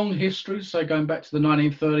 A long history, so going back to the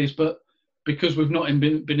 1930s, but because we've not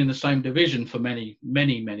been in the same division for many,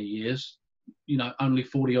 many, many years, only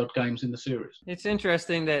 40-odd games in the series. It's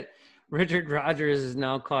interesting that Richard Rodgers is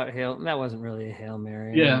now caught that wasn't really a Hail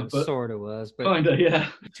Mary. Yeah, but sort of was. But kind of, yeah.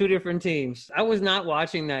 Two different teams. I was not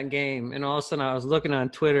watching that game, and all of a sudden I was looking on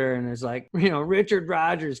Twitter, and it's like, Richard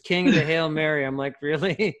Rodgers, king of the Hail Mary. I'm like,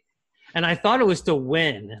 really? And I thought it was to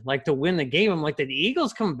win the game. I'm like, did the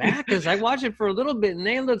Eagles come back? Because I watched it for a little bit, and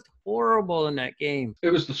they looked horrible in that game. It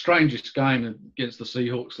was the strangest game against the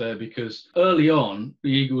Seahawks there because early on, the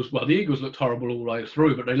Eagles looked horrible all the way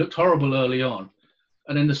through, but they looked horrible early on.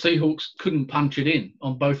 And then the Seahawks couldn't punch it in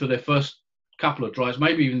on both of their first couple of drives,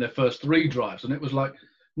 maybe even their first 3 drives. And it was like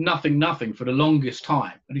nothing for the longest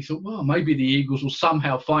time. And he thought, well, maybe the Eagles will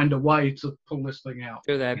somehow find a way to pull this thing out.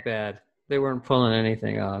 They're that bad. They weren't pulling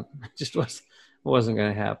anything out. It just wasn't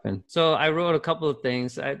going to happen. So I wrote a couple of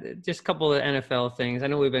things, just a couple of NFL things. I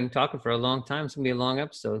know we've been talking for a long time. It's going to be a long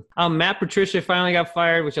episode. Matt Patricia finally got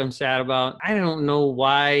fired, which I'm sad about. I don't know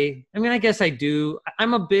why. I mean, I guess I do.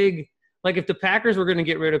 I'm a big... Like, if the Packers were going to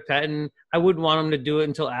get rid of Pettin, I wouldn't want them to do it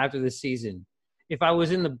until after the season. If I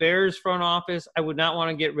was in the Bears front office, I would not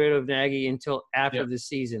want to get rid of Nagy until after the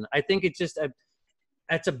season. I think it's just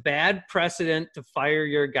that's a bad precedent to fire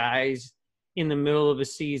your guys in the middle of a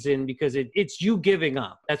season because it's you giving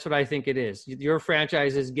up. That's what I think it is. Your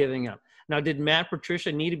franchise is giving up. Now, did Matt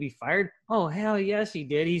Patricia need to be fired? Oh, hell yes, he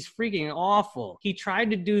did. He's freaking awful. He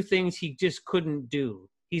tried to do things he just couldn't do.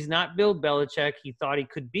 He's not Bill Belichick. He thought he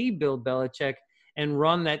could be Bill Belichick and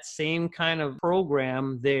run that same kind of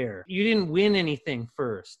program there. You didn't win anything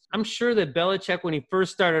first. I'm sure that Belichick, when he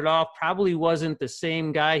first started off, probably wasn't the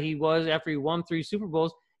same guy he was after he won 3 Super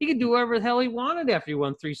Bowls. He could do whatever the hell he wanted after he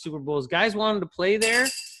won 3 Super Bowls. Guys wanted to play there.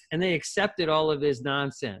 and they accepted all of his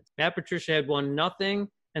nonsense. Matt Patricia had won nothing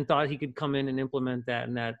and thought he could come in and implement that,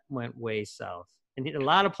 and that went way south. And a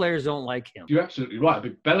lot of players don't like him. You're absolutely right.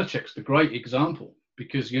 But Belichick's the great example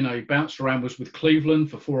because, he bounced around, was with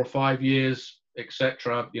Cleveland for 4 or 5 years,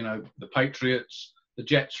 etc. The Patriots, the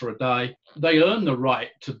Jets for a day. They earn the right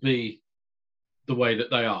to be the way that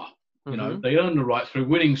they are. They earn the right through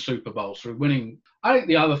winning Super Bowls, through winning. I think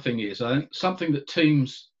the other thing is, I think something that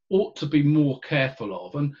teams ought to be more careful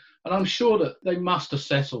of, and I'm sure that they must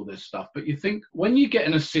assess all this stuff, but you think when you get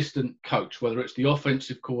an assistant coach, whether it's the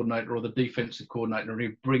offensive coordinator or the defensive coordinator, and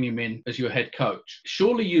you bring him in as your head coach,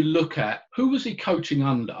 surely you look at who was he coaching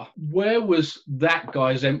under? Where was that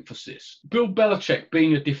guy's emphasis? Bill Belichick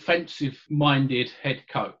being a defensive-minded head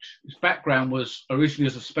coach. His background was originally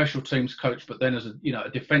as a special teams coach, but then as a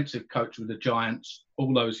defensive coach with the Giants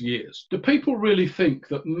all those years. Do people really think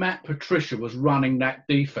that Matt Patricia was running that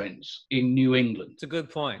defense in New England? It's a good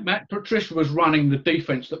point. Matt Patricia was running the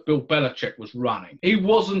defense that Bill Belichick was running. He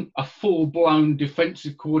wasn't a full-blown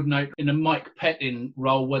defensive coordinator in a Mike Pettin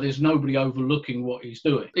role where there's nobody overlooking what he's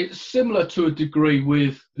doing. It's similar to a degree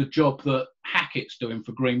with the job that Hackett's doing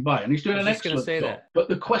for Green Bay, and he's doing an excellent job. That. But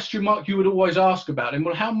the question mark you would always ask about him,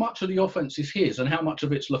 well, how much of the offense is his and how much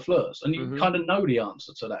of it's LaFleur's? And you kind of know the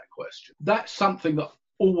answer to that question. That's something that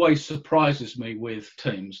always surprises me with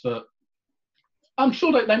teams, that I'm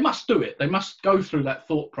sure that they must do it. They must go through that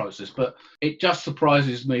thought process, but it just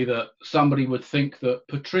surprises me that somebody would think that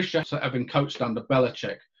Patricia, having coached under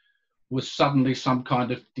Belichick, was suddenly some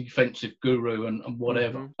kind of defensive guru and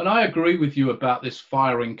whatever. And I agree with you about this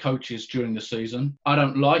firing coaches during the season. I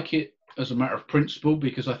don't like it as a matter of principle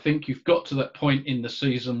because I think you've got to that point in the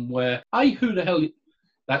season where, who the hell...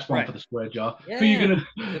 That's one for the square jar. Yeah. Who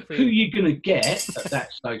you gonna get at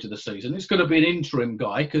that stage of the season? It's going to be an interim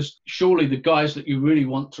guy because surely the guys that you really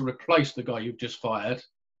want to replace the guy you've just fired,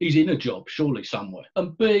 he's in a job surely somewhere.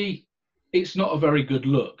 And B, it's not a very good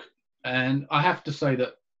look. And I have to say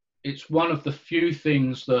that it's one of the few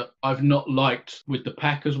things that I've not liked with the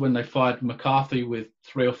Packers when they fired McCarthy with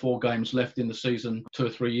 3 or 4 games left in the season 2 or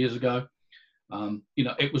 3 years ago.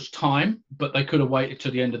 It was time, but they could have waited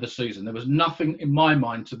to the end of the season. There was nothing in my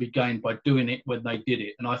mind to be gained by doing it when they did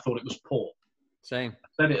it, and I thought it was poor. Same. I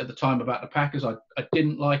said it at the time about the Packers. I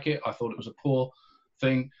didn't like it. I thought it was a poor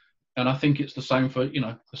thing, and I think it's the same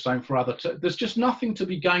for other. There's just nothing to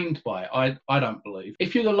be gained by it. I don't believe.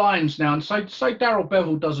 If you're the Lions now, and say Darrell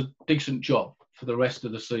Bevell does a decent job for the rest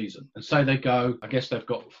of the season, and say they go, I guess they've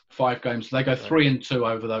got 5 games. They go 3-2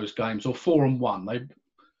 over those games, or 4-1.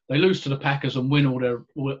 They lose to the Packers and win all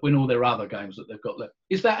their other games that they've got left.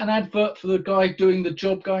 Is that an advert for the guy doing the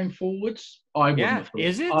job going forwards? I wouldn't have thought.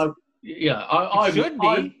 Is it? It should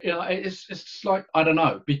be. It's like, I don't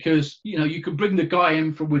know, because you can bring the guy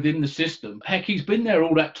in from within the system. Heck, he's been there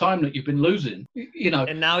all that time that you've been losing.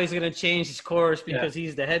 And now he's going to change his course because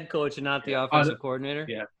he's the head coach and not the offensive coordinator.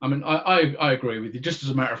 Yeah, I mean, I agree with you. Just as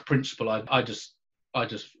a matter of principle, I just,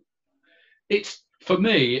 it's. For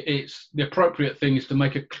me, it's the appropriate thing is to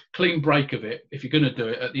make a clean break of it. If you're going to do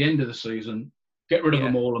it at the end of the season, get rid of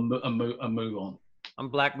them all and move on. On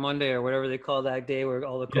Black Monday or whatever they call that day where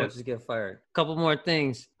all the coaches get fired. A couple more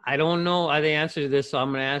things. I don't know the answer to this, so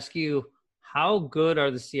I'm going to ask you, how good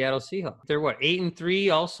are the Seattle Seahawks? They're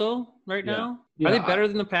 8-3 also right now? Yeah, are they better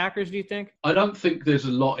than the Packers, do you think? I don't think there's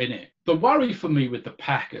a lot in it. The worry for me with the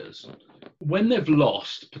Packers, when they've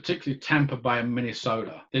lost, particularly Tampa Bay and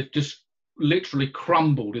Minnesota, they've just literally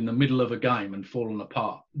crumbled in the middle of a game and fallen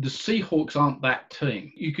apart. The Seahawks aren't that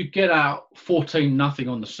team. You could get out 14-0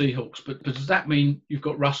 on the Seahawks, but does that mean you've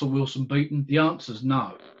got Russell Wilson beaten? The answer's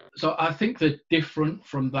no. So I think they're different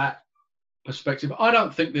from that perspective. I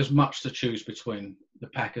don't think there's much to choose between the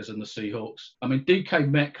Packers and the Seahawks. I mean, DK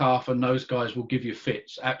Metcalf and those guys will give you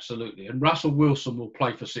fits, absolutely. And Russell Wilson will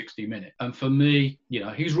play for 60 minutes. And for me,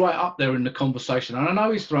 he's right up there in the conversation. And I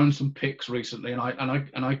know he's thrown some picks recently, and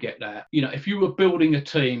I get that. If you were building a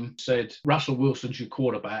team, said Russell Wilson's your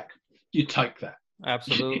quarterback, you'd take that.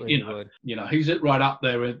 Absolutely, you would. He's right up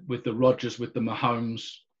there with the Rodgers, with the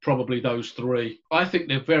Mahomes. Probably those 3. I think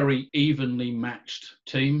they're very evenly matched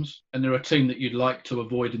teams, and they're a team that you'd like to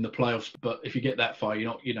avoid in the playoffs. But if you get that far,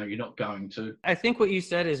 you're not going to. I think what you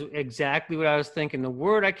said is exactly what I was thinking. The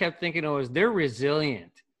word I kept thinking of was they're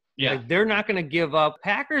resilient. Yeah, they're not going to give up.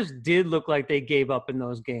 Packers did look like they gave up in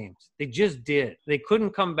those games. They just did. They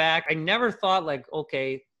couldn't come back. I never thought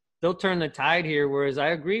okay, they'll turn the tide here. Whereas I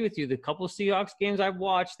agree with you. The couple Seahawks games I've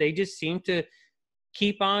watched, they just seem to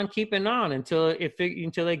keep on keeping on until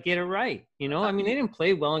they get it right. I mean, they didn't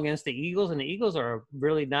play well against the Eagles, and the Eagles are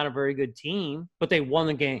really not a very good team, but they won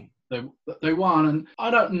the game. they won. And I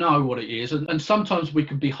don't know what it is. And sometimes we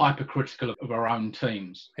can be hypercritical of our own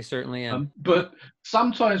teams. I certainly am. But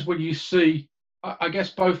sometimes when you see, I guess,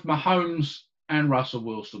 both Mahomes and Russell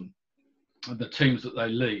Wilson and the teams that they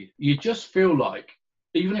lead, you just feel like,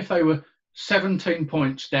 even if they were 17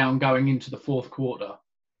 points down going into the fourth quarter,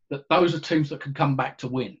 that those are teams that can come back to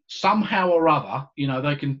win. Somehow or other,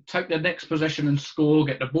 they can take their next possession and score,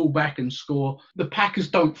 get the ball back and score. The Packers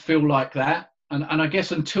don't feel like that. And I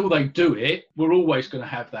guess until they do it, we're always going to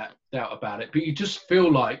have that doubt about it. But you just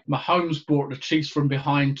feel like Mahomes brought the Chiefs from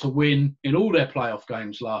behind to win in all their playoff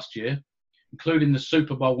games last year, including the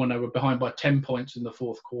Super Bowl when they were behind by 10 points in the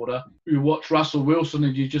fourth quarter. You watch Russell Wilson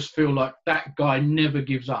and you just feel like that guy never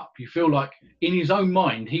gives up. You feel like in his own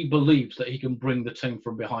mind, he believes that he can bring the team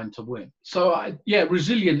from behind to win. So,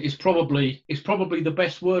 resilient is probably the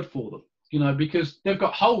best word for them, because they've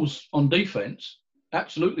got holes on defense.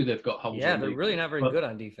 Absolutely, they've got holes. Yeah, they're really not very good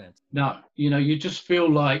on defense. No, you just feel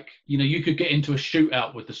like, you could get into a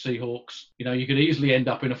shootout with the Seahawks. You could easily end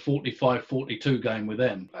up in a 45-42 game with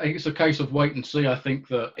them. I think it's a case of wait and see. I think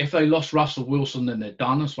that if they lost Russell Wilson, then they're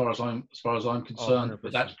done as far as I'm concerned. 100%.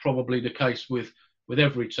 But that's probably the case with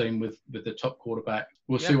every team with the top quarterback.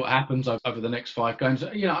 We'll see what happens over the next 5 games.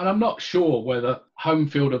 And I'm not sure whether home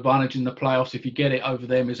field advantage in the playoffs, if you get it over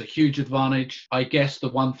them, is a huge advantage. I guess the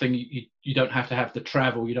one thing you don't have to have the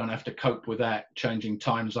travel. You don't have to cope with that, changing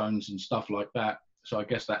time zones and stuff like that. So I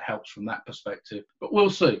guess that helps from that perspective. But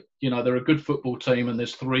we'll see. They're a good football team, and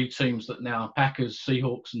there's 3 teams that now, Packers,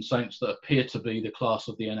 Seahawks, and Saints, that appear to be the class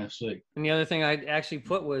of the NFC. And the other thing I actually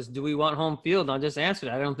put was, do we want home field? And I'll just answer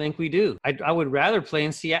it. I don't think we do. I would rather play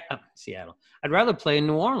in Seattle. I'd rather play in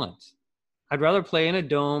New Orleans. I'd rather play in a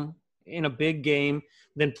dome in a big game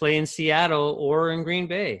than play in Seattle or in Green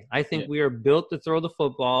Bay. I think we are built to throw the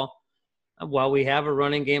football. While we have a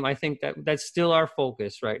running game, I think that's still our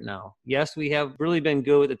focus right now. Yes, we have really been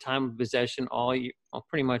good with the time of possession all year,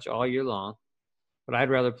 pretty much all year long. But I'd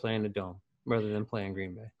rather play in the dome rather than play in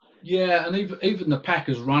Green Bay. Yeah, and even the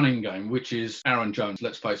Packers running game, which is Aaron Jones,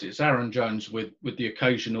 let's face it, it's Aaron Jones with the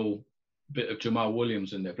occasional bit of Jamal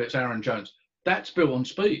Williams in there, but it's Aaron Jones. That's built on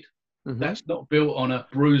speed. Mm-hmm. That's not built on a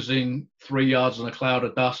bruising 3 yards on a cloud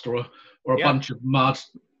of dust or a bunch of mud.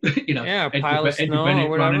 A pile of snow or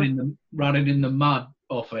whatever. running in the mud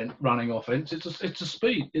running offense. It's a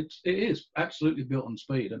speed. It is absolutely built on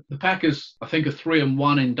speed. And the Packers, I think, are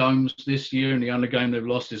 3-1 in domes this year, and the only game they've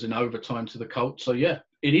lost is in overtime to the Colts. So it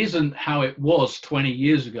isn't how it was 20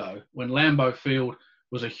 years ago when Lambeau Field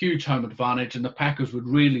was a huge home advantage, and the Packers would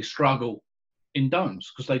really struggle in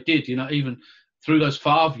domes because they did. Even through those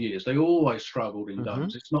 5 years, they always struggled in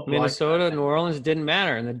domes. It's not Minnesota, like New Orleans didn't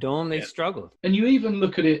matter. In the dome, they struggled. And you even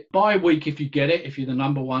look at it bye week, if you get it, if you're the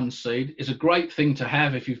number 1 seed, is a great thing to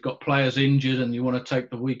have if you've got players injured and you want to take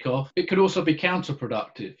the week off. It could also be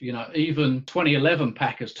counterproductive. Even 2011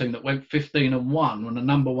 Packers team that went 15-1 when the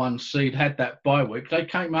number 1 seed had that bye week, they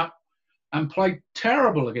came up and played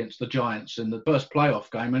terrible against the Giants in the first playoff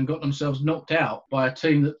game and got themselves knocked out by a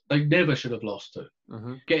team that they never should have lost to.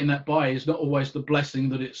 Mm-hmm. Getting that bye is not always the blessing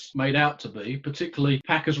that it's made out to be, particularly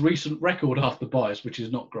Packers' recent record after byes, which is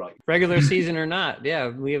not great. Regular season or not,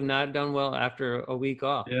 we have not done well after a week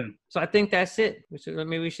off. Yeah. So I think that's it.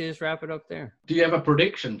 Maybe we should just wrap it up there. Do you have a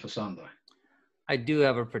prediction for Sunday? I do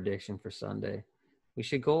have a prediction for Sunday. We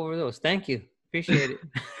should go over those. Thank you. Appreciate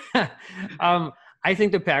it. I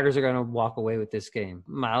think the Packers are going to walk away with this game.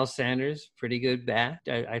 Miles Sanders, pretty good bat.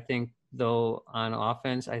 I think, though, on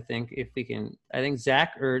offense, I think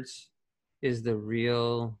Zach Ertz is the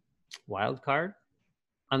real wild card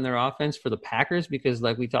on their offense for the Packers because,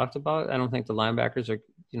 like we talked about, I don't think the linebackers are,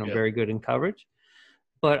 very good in coverage.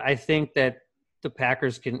 But I think that the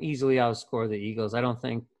Packers can easily outscore the Eagles. I don't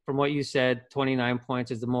think, from what you said, 29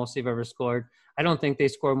 points is the most they've ever scored. I don't think they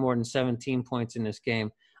score more than 17 points in this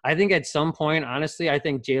game. I think at some point, honestly, I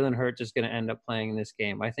think Jalen Hurts is going to end up playing in this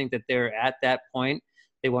game. I think that they're at that point.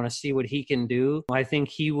 They want to see what he can do. I think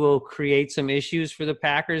he will create some issues for the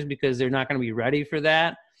Packers because they're not going to be ready for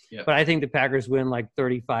that. Yep. But I think the Packers win like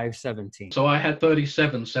 35-17. So I had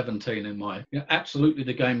 37-17 in my absolutely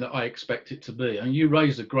the game that I expect it to be. And you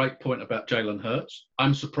raised a great point about Jalen Hurts.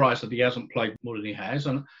 I'm surprised that he hasn't played more than he has.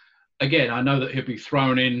 And again, I know that he'll be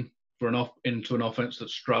thrown in into an offense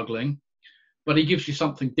that's struggling. But he gives you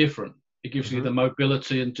something different. He gives you the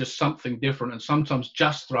mobility and just something different. And sometimes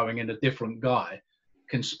just throwing in a different guy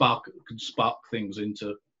can spark things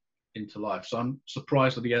into life. So I'm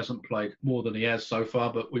surprised that he hasn't played more than he has so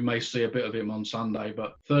far, but we may see a bit of him on Sunday.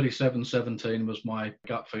 But 37-17 was my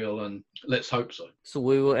gut feel, and let's hope so. So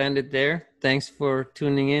we will end it there. Thanks for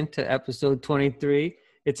tuning in to episode 23.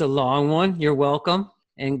 It's a long one. You're welcome.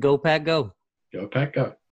 and go Pack go. Go Pack, go.